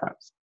the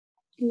difference.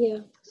 Yeah.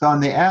 So in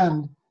the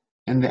end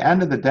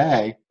of the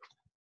day,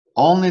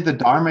 only the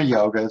Dharma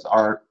yogas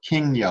are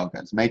king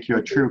yogas, make you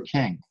a true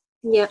king.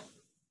 Yeah.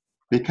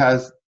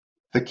 Because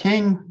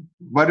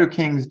what do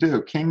kings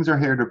do? Kings are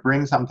here to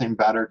bring something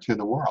better to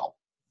the world.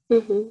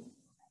 Mm-hmm.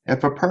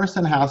 If a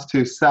person has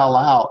to sell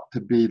out to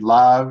be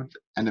loved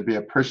and to be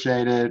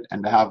appreciated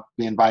and to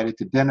be invited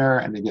to dinner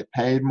and to get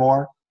paid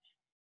more,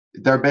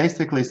 they're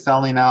basically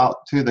selling out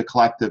to the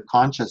collective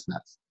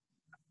consciousness,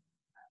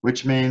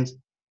 which means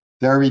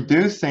they're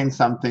reducing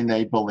something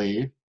they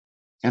believe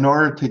in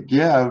order to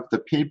give the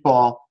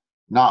people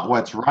not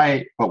what's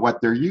right, but what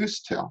they're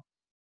used to.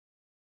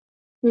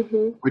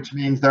 Mm-hmm. Which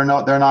means they're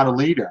not a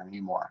leader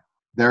anymore.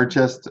 They're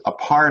just a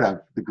part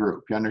of the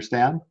group. You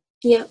understand?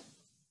 Yeah.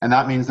 And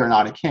that means they're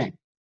not a king.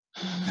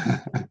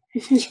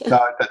 Yeah. So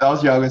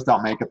those yogas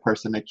don't make a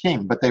person a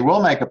king, but they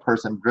will make a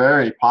person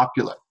very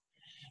popular.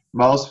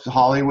 Most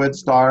Hollywood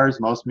stars,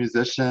 most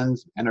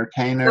musicians,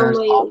 entertainers,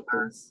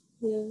 authors,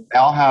 yeah. They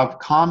all have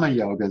Kama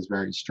yogas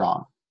very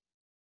strong,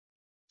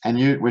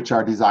 which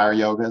are desire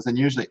yogas, and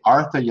usually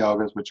Artha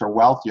yogas, which are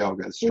wealth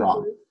yogas,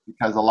 strong, mm-hmm.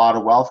 because a lot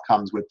of wealth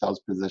comes with those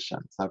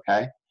positions.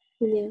 Okay.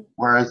 Yeah.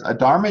 Whereas a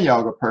Dharma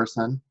yoga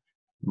person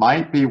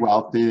might be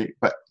wealthy,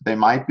 but they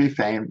might be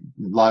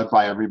loved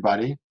by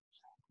everybody.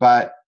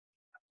 But,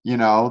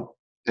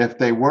 if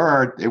they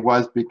were, it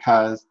was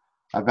because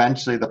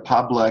eventually the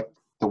public,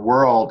 the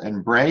world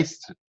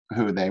embraced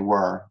who they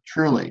were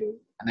truly, mm-hmm.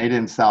 and they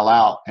didn't sell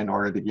out in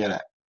order to get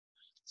it.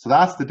 So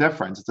that's the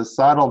difference. It's a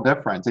subtle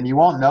difference. And you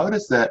won't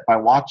notice it by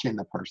watching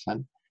the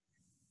person,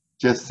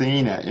 just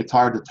seeing it. It's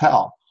hard to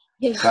tell.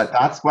 Yeah. But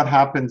that's what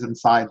happens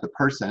inside the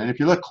person. And if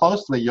you look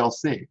closely, you'll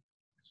see.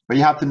 But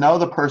you have to know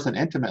the person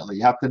intimately.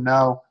 You have to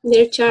know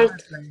their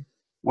chart.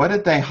 What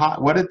did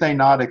they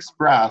not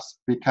express?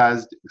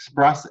 Because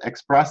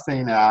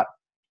expressing that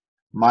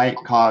might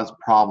cause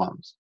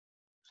problems.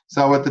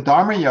 So with the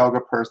Dharma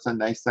yoga person,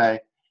 they say,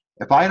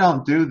 if I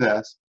don't do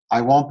this,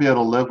 I won't be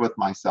able to live with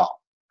myself.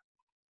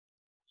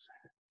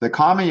 The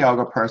Kama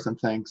yoga person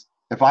thinks,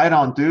 if I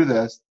don't do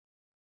this,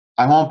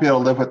 I won't be able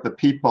to live with the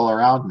people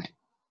around me.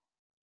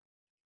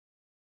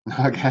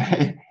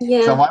 Okay?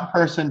 Yeah. So one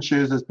person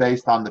chooses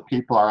based on the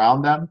people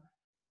around them,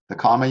 the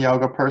Kama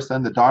yoga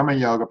person. The Dharma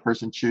yoga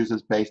person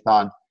chooses based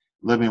on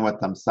living with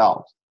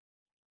themselves.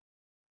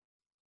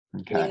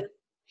 Okay. Yeah.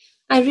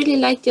 I really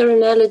liked your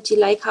analogy,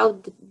 like how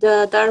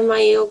the Dharma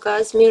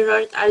yogas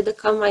mirrored are the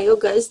Kama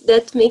yogas.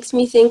 That makes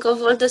me think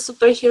of all the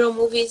superhero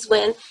movies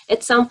when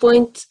at some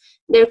point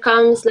there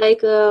comes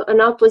like an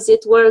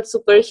opposite world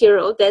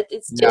superhero that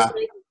it's just Yeah.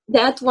 like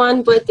that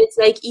one, but it's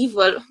like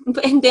evil,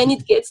 and then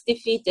it gets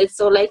defeated.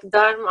 So like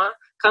Dharma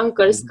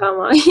conquers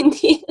Kama in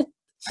the end.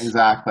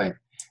 Exactly.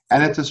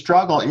 And it's a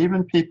struggle.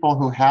 Even people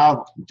who have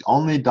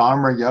only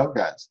Dharma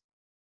yogas,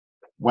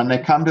 when they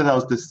come to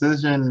those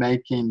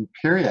decision-making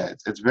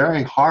periods, it's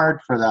very hard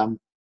for them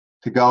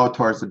to go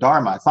towards the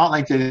Dharma. It's not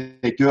like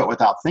they do it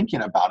without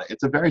thinking about it.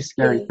 It's a very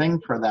scary thing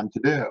for them to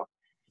do,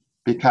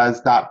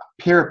 because that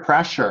peer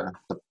pressure,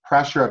 the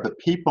pressure of the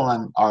people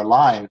in our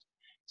lives,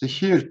 it's a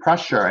huge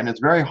pressure, and it's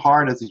very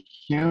hard as a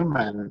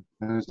human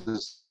who's a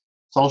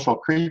social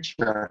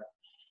creature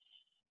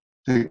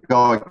to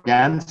go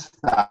against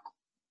that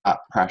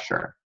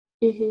pressure.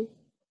 Mm-hmm.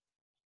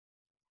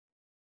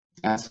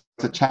 And it's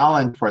a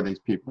challenge for these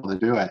people to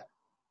do it.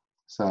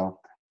 So,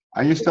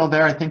 are you still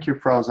there? I think you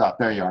froze up.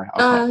 There you are.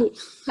 Okay.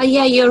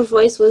 Yeah, your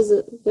voice was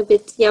a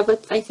bit, yeah,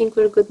 but I think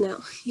we're good now.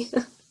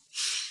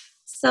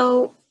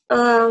 So,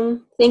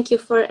 thank you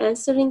for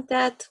answering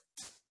that.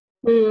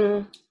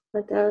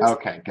 What else?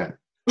 Okay, good.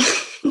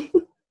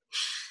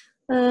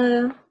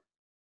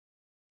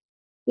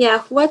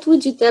 Yeah, what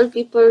would you tell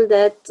people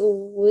that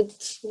would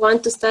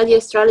want to study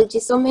astrology?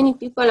 So many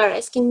people are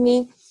asking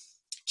me,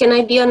 can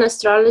I be an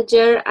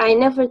astrologer? I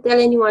never tell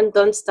anyone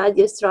don't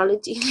study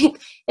astrology.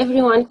 Like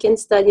everyone can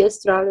study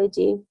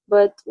astrology,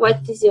 but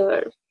what is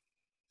your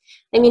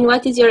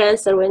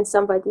answer when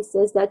somebody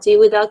says that to you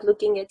without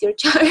looking at your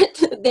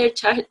chart, their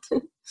chart?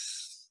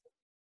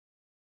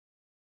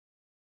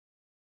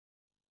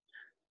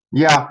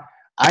 Yeah,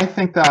 I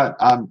think that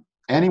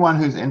anyone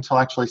who's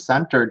intellectually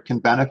centered can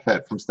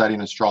benefit from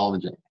studying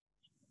astrology.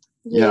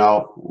 You Yeah.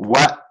 know,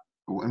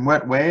 in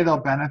what way they'll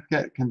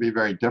benefit can be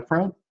very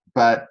different,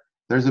 but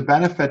there's a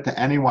benefit to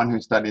anyone who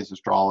studies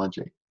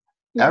astrology.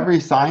 Mm-hmm. Every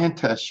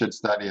scientist should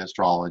study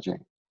astrology,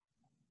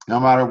 no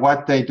matter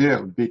what they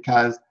do,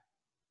 because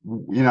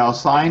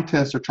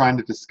scientists are trying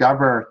to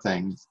discover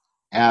things,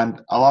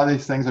 and a lot of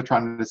these things they're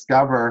trying to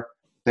discover,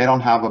 they don't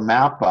have a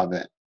map of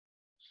it.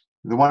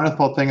 The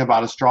wonderful thing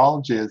about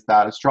astrology is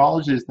that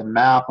astrology is the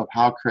map of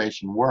how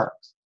creation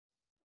works.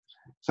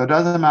 So it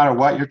doesn't matter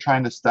what you're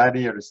trying to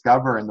study or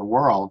discover in the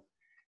world,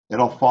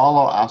 it'll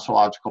follow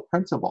astrological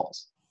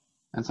principles.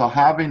 And so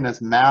having this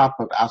map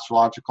of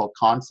astrological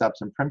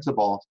concepts and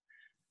principles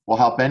will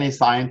help any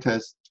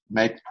scientist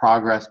make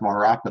progress more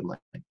rapidly.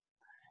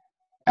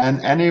 And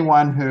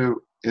anyone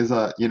who is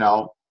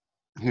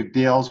who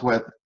deals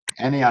with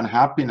any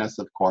unhappiness,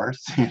 of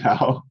course,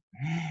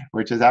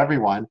 which is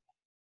everyone,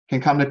 can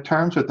come to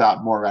terms with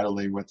that more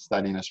readily with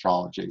studying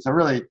astrology. So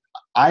really,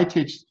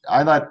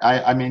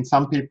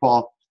 some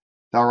people,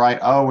 they'll write,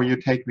 oh, will you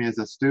take me as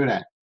a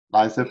student?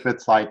 As if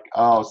it's like,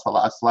 oh,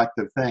 a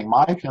selective thing.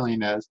 My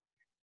feeling is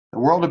the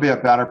world would be a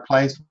better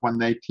place when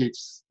they teach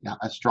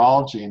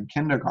astrology in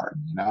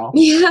kindergarten,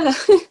 Yeah,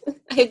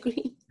 I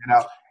agree.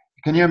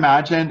 Can you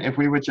imagine if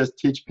we would just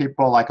teach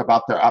people like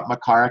about their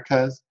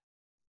Atmakarikas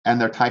and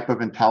their type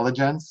of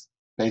intelligence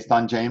based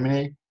on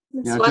Gemini?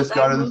 Just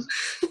go to this,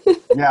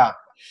 yeah,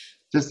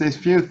 just these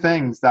few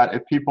things that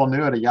if people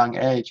knew at a young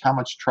age, how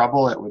much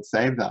trouble it would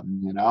save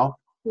them,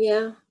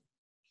 Yeah.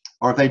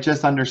 Or if they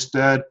just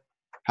understood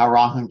how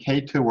Rahu and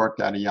Ketu worked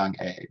at a young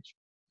age,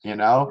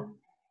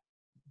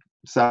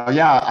 So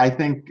yeah, I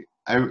think,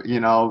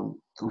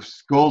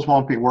 schools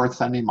won't be worth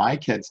sending my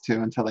kids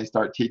to until they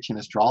start teaching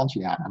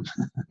astrology at them.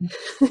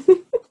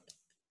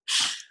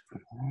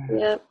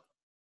 Yeah.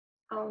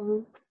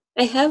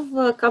 I have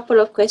a couple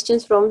of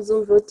questions from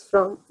Zumrut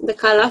from the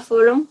Kala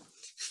forum.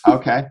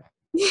 Okay.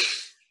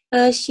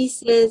 She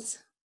says,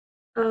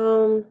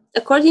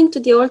 according to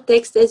the old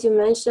text, as you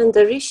mentioned,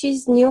 the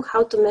rishis knew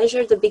how to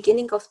measure the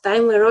beginning of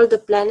time where all the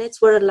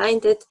planets were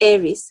aligned at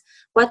Aries.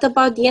 What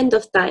about the end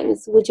of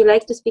times? Would you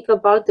like to speak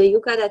about the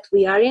yuga that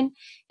we are in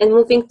and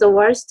moving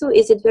towards to?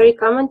 Is it very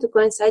common to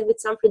coincide with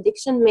some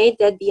prediction made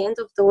that the end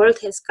of the world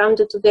has come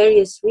due to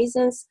various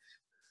reasons?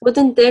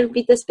 Wouldn't there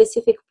be the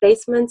specific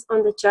placements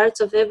on the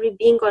charts of every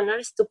being on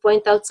Earth to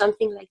point out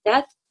something like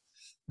that?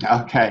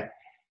 Okay.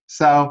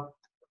 So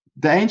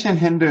the ancient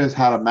Hindus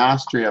had a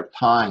mastery of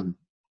time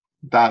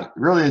that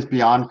really is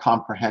beyond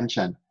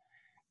comprehension.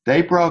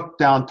 They broke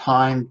down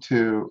time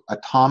to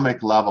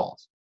atomic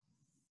levels,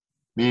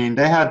 meaning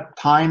they had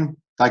time,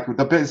 like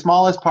the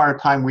smallest part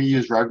of time we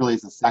use regularly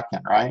is a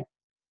second, right?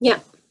 Yeah.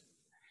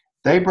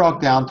 They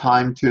broke down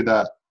time to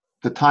the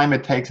time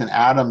it takes an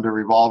atom to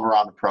revolve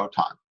around a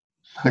proton.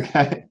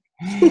 Okay?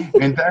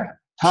 They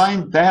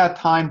had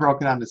time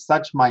broken down to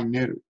such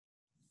minute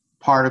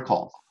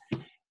particles.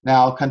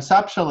 Now,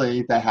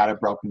 conceptually, they had it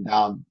broken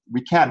down.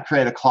 We can't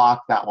create a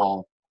clock that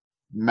will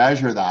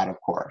measure that, of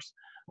course.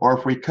 Or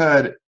if we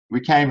could, we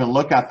can't even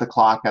look at the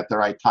clock at the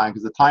right time,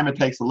 because the time it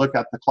takes to look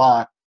at the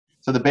clock.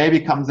 So the baby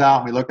comes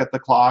out, and we look at the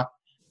clock,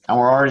 and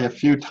we're already a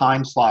few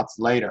time slots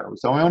later.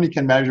 So we only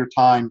can measure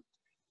time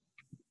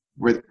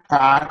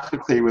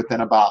practically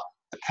within about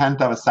a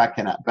tenth of a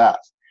second at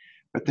best.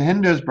 But the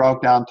Hindus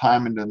broke down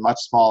time into much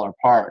smaller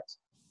parts.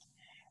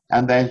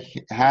 And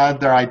they had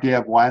their idea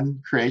of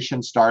when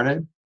creation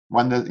started,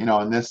 when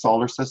in this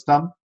solar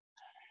system,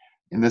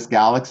 in this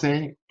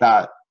galaxy,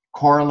 that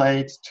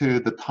correlates to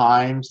the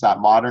times that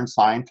modern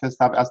scientists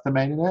have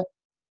estimated it.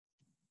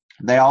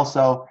 They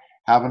also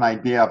have an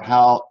idea of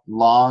how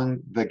long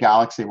the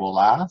galaxy will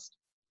last,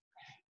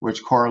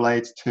 which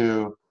correlates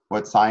to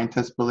what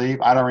scientists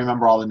believe. I don't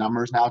remember all the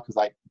numbers now because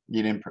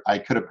I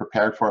could have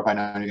prepared for it if I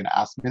know you're going to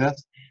ask me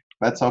this,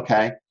 but it's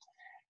okay.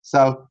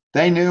 So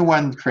they knew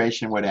when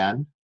creation would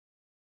end.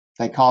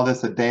 They call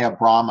this a day of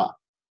Brahma.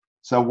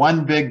 So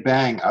one big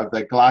bang of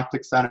the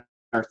galactic center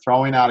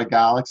throwing out a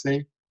galaxy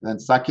and then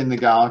sucking the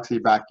galaxy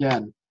back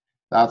in,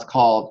 that's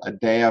called a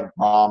day of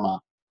Brahma.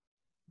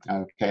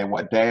 Okay,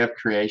 what day of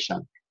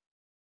creation?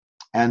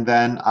 And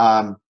then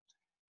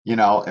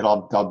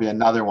there'll be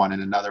another one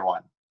and another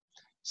one.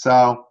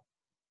 So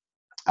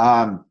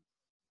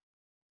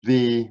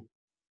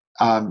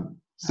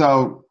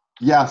so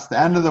yes, the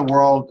end of the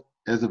world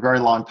is a very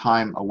long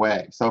time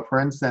away. So for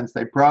instance,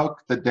 they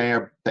broke the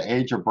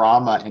age of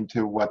Brahma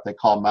into what they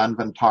call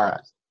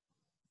manvantaras.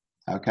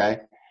 Okay,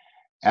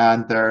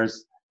 and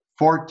there's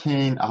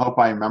 14, I hope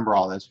I remember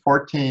all this,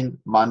 14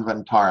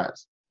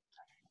 manvantaras.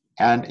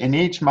 And in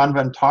each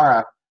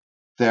manvantara,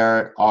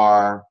 there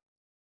are,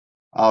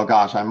 oh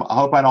gosh, I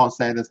hope I don't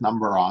say this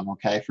number wrong,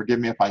 okay? Forgive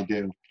me if I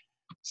do.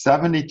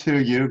 72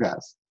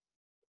 yugas,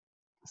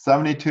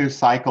 72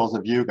 cycles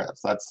of yugas.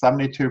 That's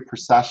 72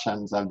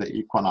 precessions of the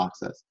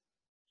equinoxes.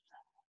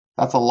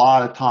 That's a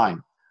lot of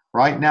time.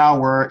 Right now,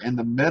 we're in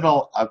the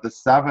middle of the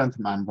 7th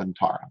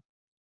manvantara,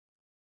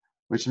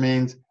 which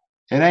means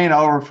it ain't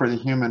over for the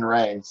human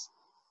race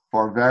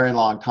for a very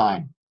long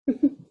time.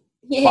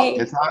 Yay.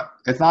 But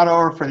it's not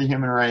over for the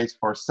human race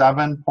for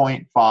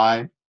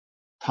 7.5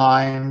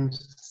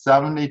 times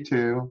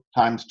 72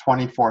 times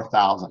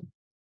 24,000.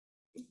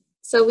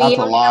 So we That's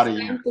a all lot have of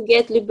time years. to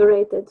get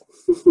liberated.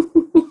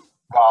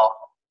 Well,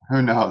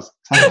 who knows?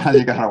 Sometimes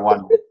you gotta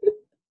wonder.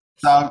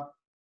 So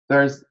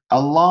there's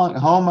a long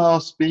Homo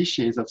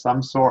species of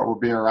some sort will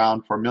be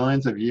around for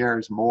millions of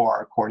years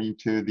more, according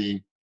to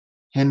the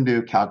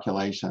Hindu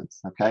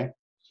calculations. Okay.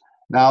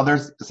 Now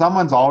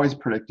someone's always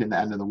predicting the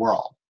end of the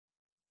world.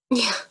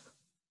 Yeah.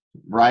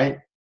 Right?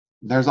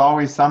 There's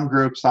always some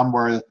group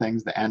somewhere that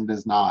thinks the end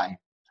is nigh.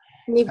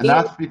 Maybe. And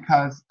that's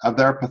because of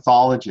their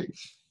pathology.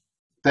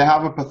 They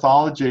have a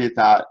pathology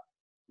that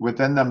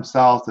within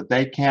themselves that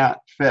they can't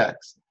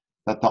fix,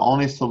 that the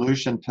only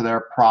solution to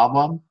their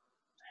problem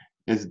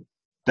is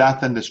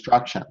death and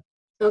destruction.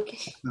 Okay.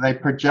 So they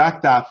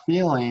project that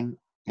feeling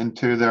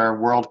into their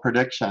world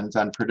predictions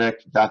and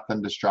predict death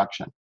and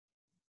destruction.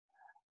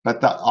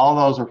 But all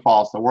those are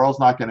false. The world's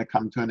not going to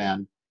come to an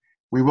end.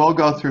 We will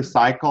go through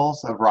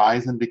cycles of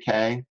rise and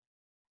decay.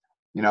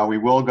 We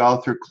will go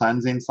through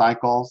cleansing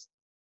cycles.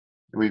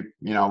 We've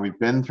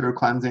been through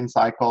cleansing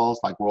cycles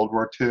like World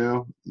War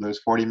II, lose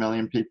 40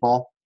 million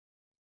people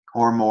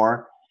or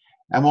more.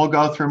 And we'll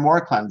go through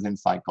more cleansing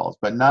cycles,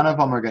 but none of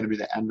them are going to be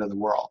the end of the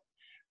world.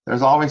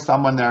 There's always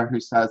someone there who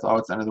says, oh,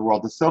 it's the end of the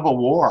world. The Civil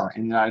War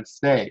in the United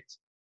States,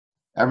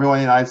 everyone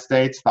in the United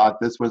States thought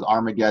this was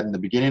Armageddon. The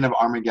beginning of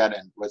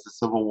Armageddon was the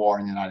Civil War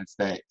in the United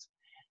States.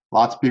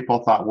 Lots of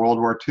people thought World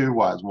War II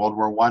was, World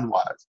War I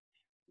was.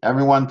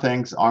 Everyone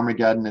thinks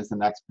Armageddon is the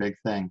next big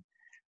thing.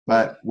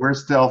 But we're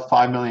still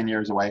 5 million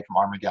years away from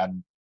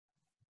Armageddon.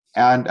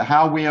 And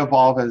how we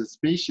evolve as a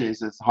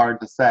species is hard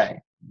to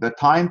say. The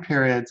time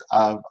periods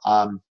of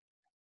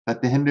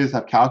that the Hindus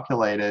have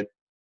calculated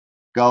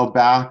go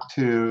back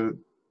to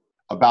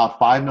about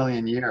 5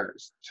 million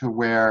years, to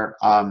where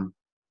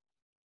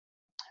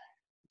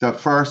the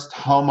first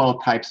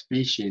Homo-type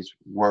species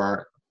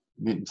were,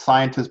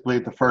 scientists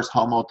believe the first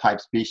Homo-type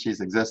species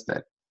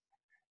existed.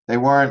 They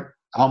weren't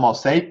Homo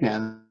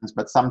sapiens,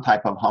 but some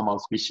type of Homo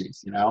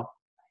species,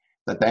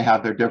 that they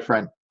have their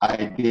different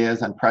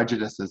ideas and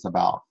prejudices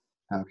about,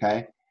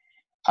 okay?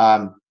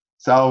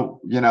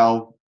 So,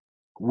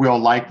 we'll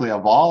likely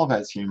evolve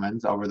as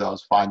humans over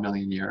those 5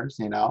 million years,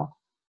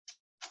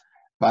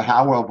 but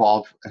how we'll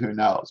evolve, who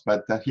knows?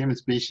 But the human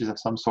species of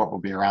some sort will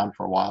be around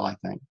for a while, I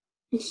think.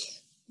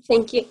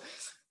 Thank you.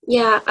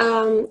 Yeah.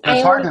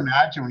 It's hard to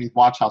imagine when you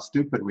watch how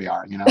stupid we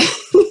are,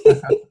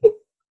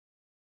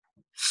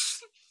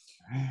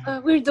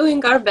 We're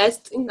doing our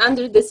best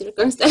under the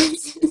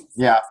circumstances.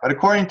 Yeah, but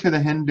according to the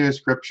Hindu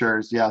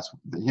scriptures, yes,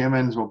 the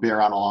humans will be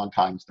around a long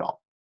time still.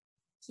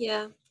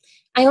 Yeah.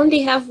 I only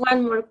have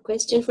one more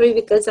question for you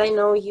because I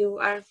know you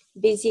are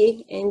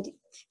busy and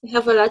you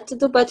have a lot to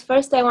do. But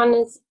first, I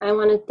want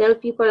to tell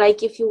people,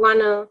 like, if you want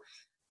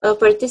to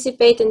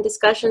participate in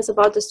discussions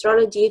about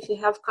astrology, if you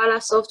have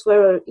Kala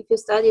software, or if you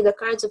study the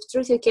cards of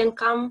truth, you can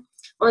come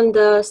on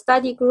the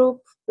study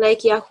group,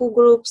 like Yahoo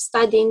group,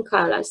 studying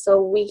Kala.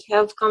 So we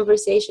have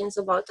conversations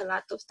about a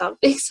lot of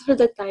topics all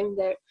the time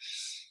there.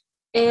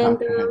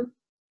 And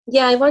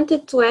yeah, I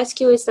wanted to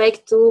ask you, it's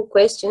like two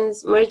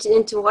questions merged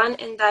into one,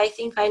 and I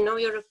think I know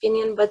your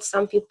opinion, but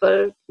some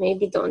people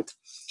maybe don't.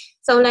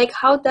 So, like,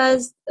 how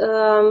does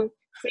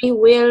free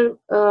will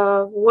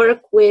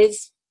work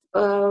with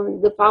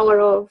the power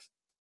of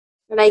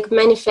like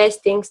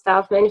manifesting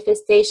stuff,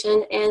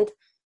 manifestation? And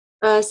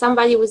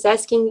somebody was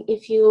asking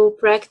if you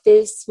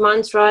practice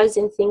mantras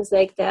and things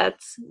like that,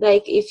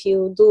 like if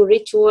you do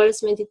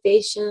rituals,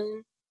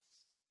 meditation.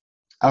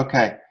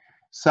 Okay,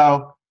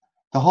 so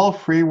the whole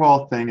free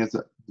will thing is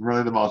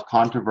really the most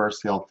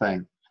controversial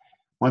thing.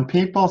 When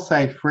people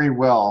say free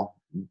will,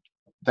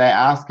 they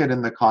ask it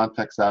in the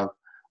context of,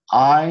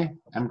 I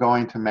am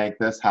going to make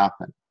this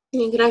happen.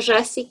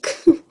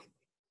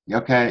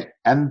 Okay,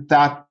 and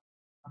that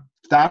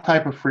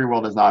type of free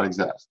will does not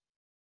exist.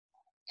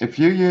 If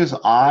you use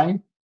I,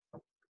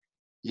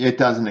 it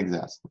doesn't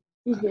exist.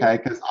 Okay,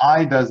 because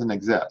I doesn't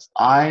exist.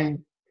 I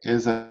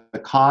is a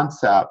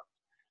concept.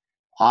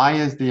 I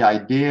is the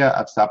idea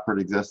of separate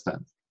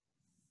existence.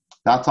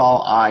 That's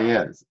all I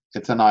is.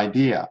 It's an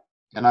idea.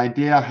 An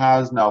idea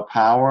has no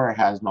power, it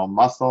has no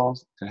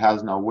muscles, it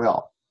has no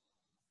will.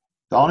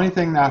 The only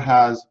thing that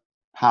has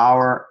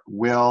power,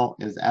 will,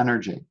 is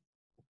energy.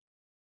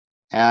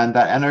 And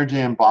that energy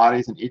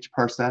embodies in each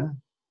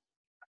person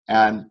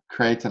and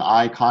creates an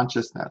I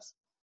consciousness.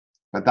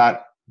 But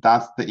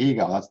that's the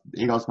ego.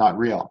 The ego's not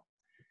real.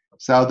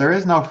 So there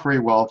is no free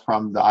will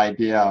from the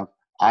idea of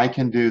I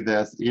can do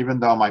this even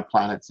though my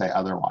planets say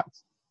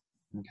otherwise.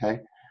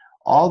 Okay?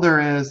 All there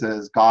is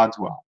God's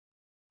will.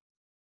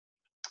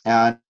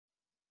 And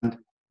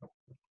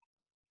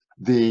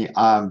the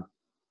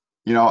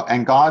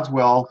and God's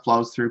will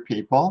flows through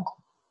people,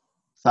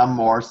 some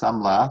more,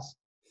 some less,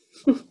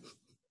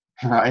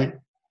 right?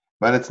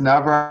 But it's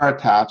never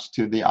attached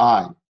to the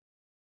I.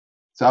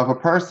 So if a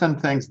person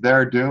thinks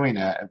they're doing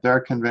it, if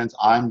they're convinced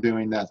I'm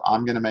doing this,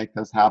 I'm going to make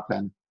this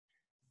happen,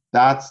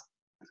 that's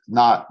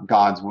not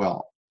God's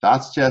will.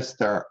 That's just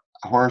their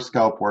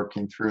horoscope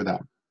working through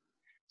them.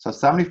 So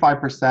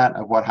 75%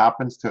 of what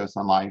happens to us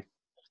in life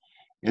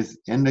is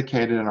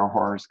indicated in our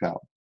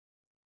horoscope.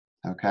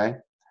 Okay?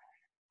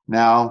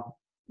 Now,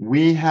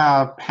 we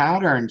have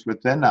patterns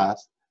within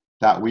us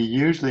that we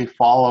usually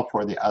follow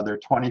for the other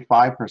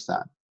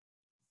 25%.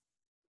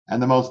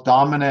 And the most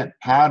dominant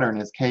pattern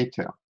is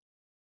Ketu.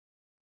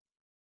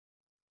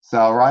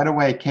 So right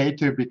away,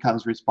 Ketu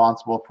becomes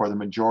responsible for the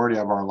majority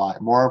of our life.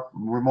 We're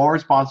more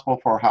responsible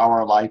for how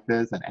our life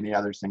is than any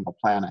other single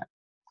planet,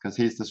 because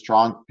he's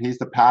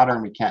the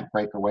pattern we can't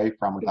break away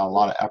from without a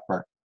lot of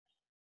effort.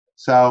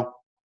 So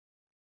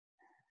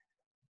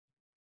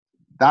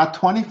that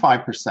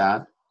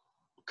 25%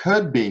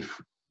 could be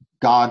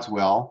God's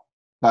will,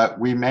 but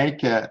we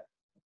make it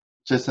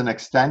just an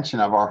extension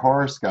of our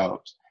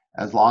horoscopes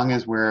as long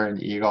as we're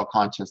in ego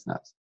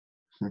consciousness.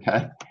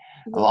 Okay?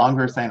 As long as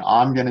we're saying,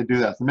 I'm going to do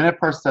this. The minute a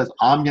person says,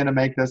 I'm going to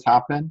make this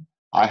happen,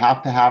 I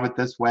have to have it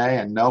this way,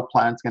 and no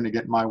plan's going to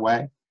get in my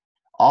way,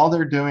 all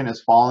they're doing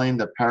is following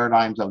the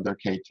paradigms of their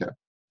Ketu.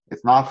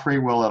 It's not free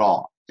will at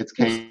all. It's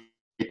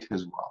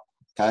Ketu's will.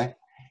 Okay?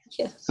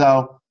 Yeah.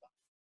 So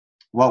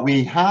what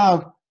we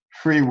have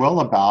free will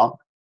about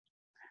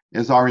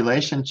is our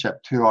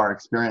relationship to our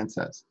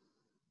experiences.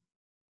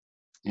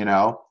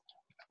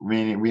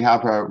 Meaning we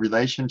have a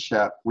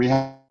relationship, we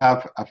have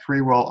a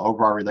free will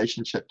over our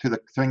relationship to the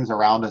things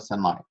around us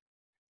in life,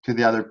 to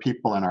the other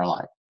people in our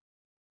life.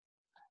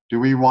 Do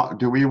we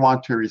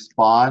want to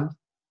respond,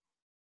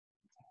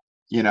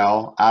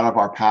 out of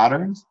our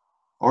patterns,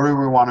 or do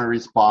we want to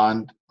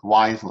respond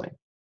wisely?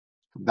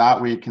 That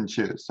we can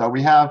choose. So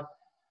we have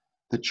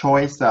the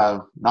choice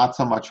of not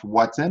so much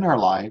what's in our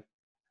life,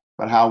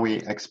 but how we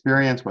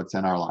experience what's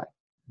in our life.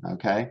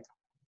 Okay?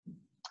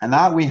 And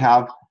that we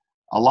have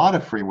a lot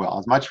of free will,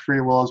 as much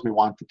free will as we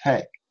want to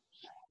take.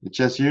 It's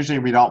just usually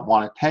we don't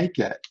want to take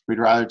it. We'd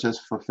rather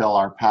just fulfill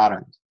our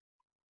patterns.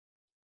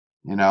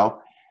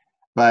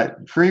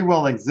 But free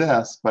will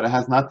exists, but it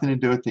has nothing to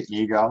do with the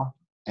ego.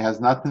 It has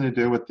nothing to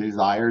do with the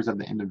desires of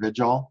the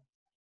individual.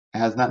 It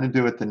has nothing to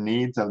do with the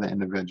needs of the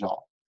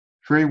individual.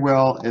 Free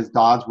will is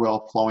God's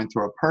will flowing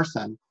through a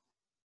person.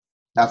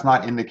 That's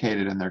not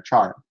indicated in their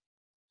chart.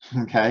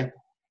 Okay?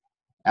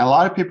 And a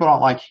lot of people don't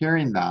like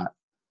hearing that,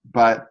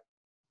 but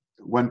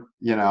when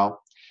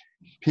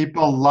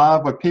people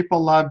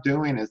love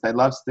doing is they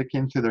love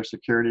sticking to their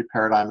security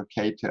paradigm of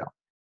Ketu,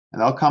 and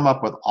they'll come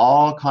up with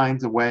all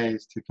kinds of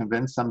ways to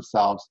convince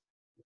themselves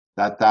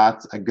that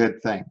that's a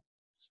good thing.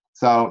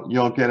 So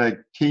you'll get a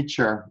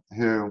teacher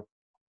who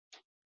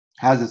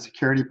has a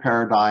security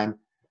paradigm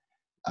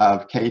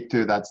of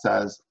Ketu that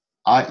says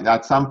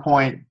at some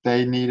point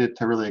they needed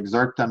to really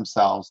exert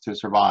themselves to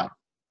survive.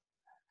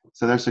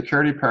 So their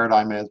security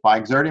paradigm is, by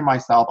exerting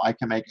myself, I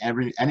can make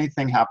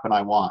anything happen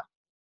I want.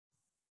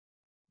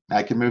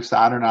 I can move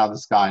Saturn out of the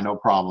sky, no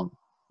problem.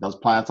 Those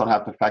planets don't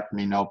have to affect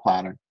me, no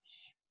pattern.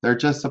 They're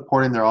just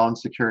supporting their own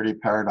security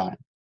paradigm.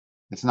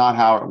 It's not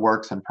how it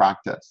works in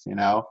practice,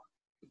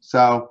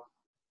 So,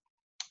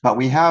 but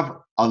we have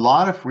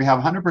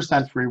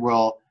 100% free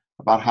will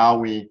about how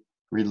we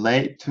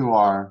relate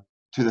to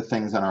the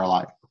things in our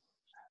life.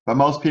 But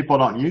most people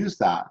don't use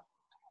that.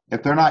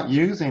 If they're not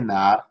using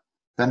that,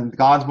 then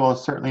God's will is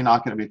certainly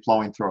not going to be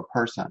flowing through a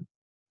person.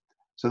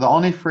 So the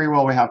only free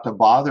will we have to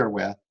bother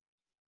with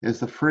is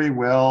the free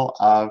will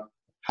of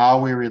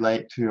how we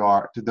relate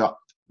to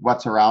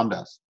what's around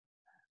us.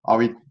 Are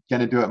we going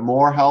to do it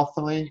more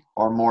healthily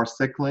or more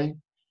sickly?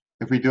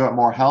 If we do it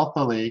more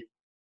healthily,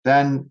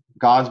 then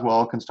God's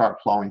will can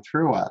start flowing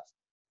through us.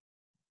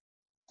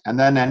 And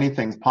then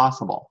anything's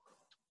possible.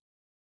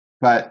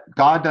 But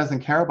God doesn't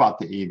care about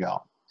the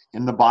ego.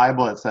 In the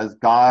Bible, it says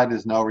God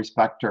is no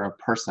respecter of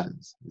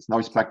persons. He's no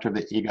respecter of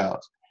the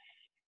egos.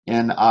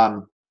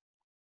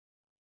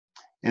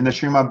 In the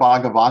Srimad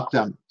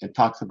Bhagavatam, it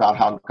talks about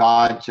how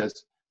God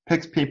just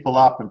picks people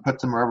up and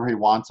puts them wherever he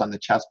wants on the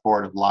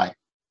chessboard of life.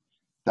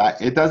 That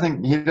he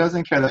doesn't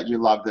care that you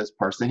love this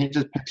person. He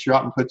just picks you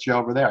up and puts you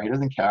over there. He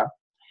doesn't care.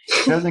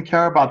 He doesn't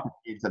care about the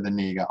needs of the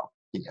ego,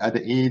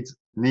 the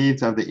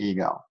needs of the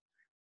ego.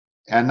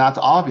 And that's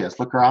obvious.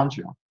 Look around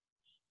you.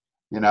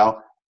 You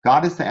know,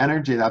 God is the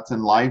energy that's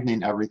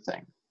enlivening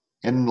everything.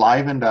 It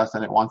enlivened us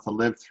and it wants to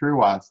live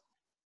through us,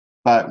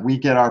 but we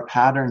get our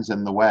patterns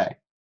in the way.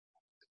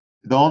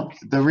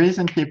 The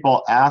reason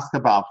people ask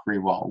about free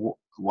will,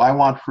 why I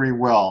want free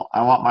will,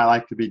 I want my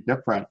life to be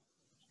different,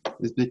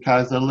 is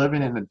because they're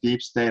living in a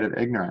deep state of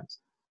ignorance.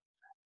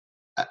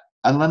 An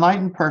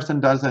enlightened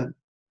person doesn't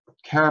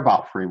care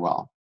about free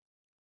will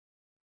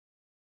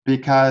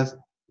because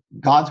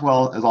God's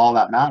will is all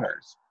that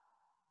matters.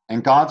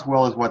 And God's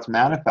will is what's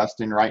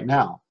manifesting right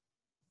now.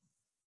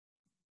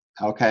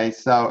 Okay,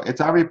 so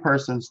it's every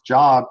person's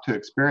job to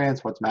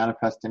experience what's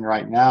manifesting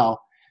right now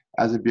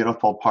as a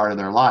beautiful part of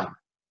their life.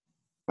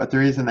 But the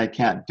reason they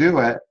can't do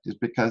it is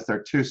because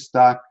they're too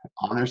stuck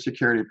on their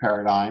security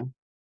paradigm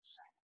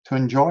to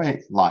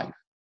enjoy life,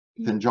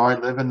 to enjoy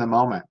live in the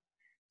moment.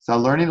 So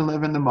learning to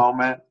live in the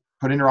moment,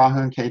 putting Rahu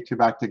and Ketu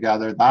back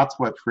together, that's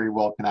what free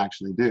will can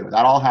actually do.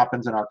 That all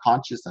happens in our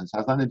consciousness. It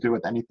has nothing to do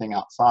with anything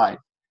outside.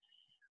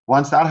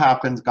 Once that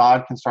happens,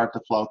 God can start to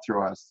flow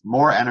through us.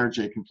 More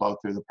energy can flow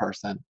through the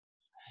person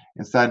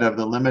instead of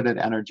the limited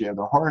energy of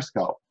the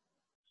horoscope.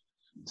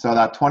 So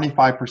that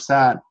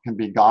 25% can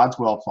be God's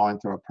will flowing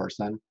through a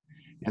person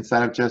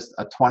instead of just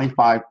a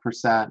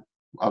 25%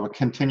 of a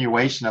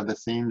continuation of the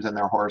themes in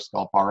their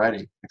horoscope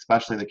already,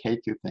 especially the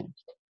Ketu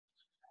themes.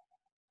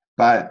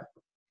 But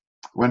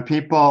when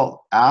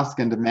people ask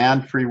and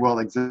demand free will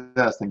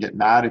exists and get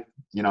mad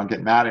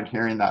at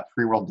hearing that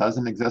free will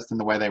doesn't exist in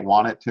the way they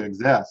want it to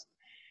exist,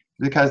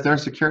 because their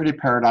security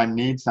paradigm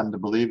needs them to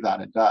believe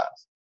that it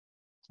does.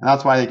 And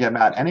that's why they get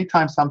mad.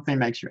 Anytime something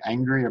makes you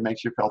angry or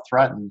makes you feel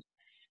threatened,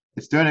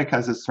 it's doing it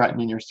because it's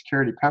threatening your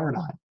security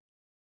paradigm.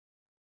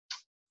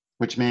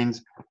 Which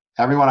means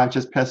everyone I've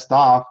just pissed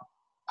off,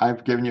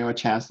 I've given you a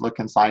chance to look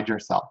inside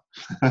yourself.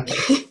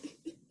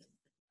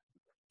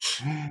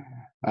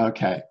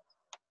 Okay.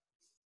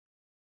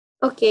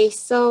 Okay,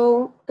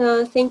 so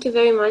thank you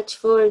very much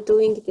for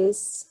doing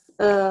this,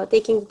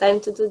 taking the time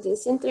to do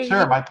this interview.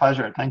 Sure, my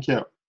pleasure. Thank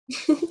you.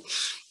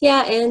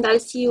 Yeah, and I'll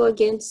see you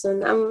again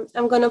soon.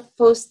 I'm gonna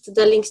post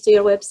the links to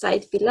your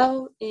website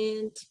below,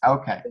 and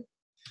okay,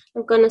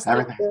 I'm gonna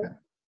start the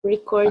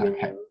recording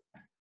okay. now.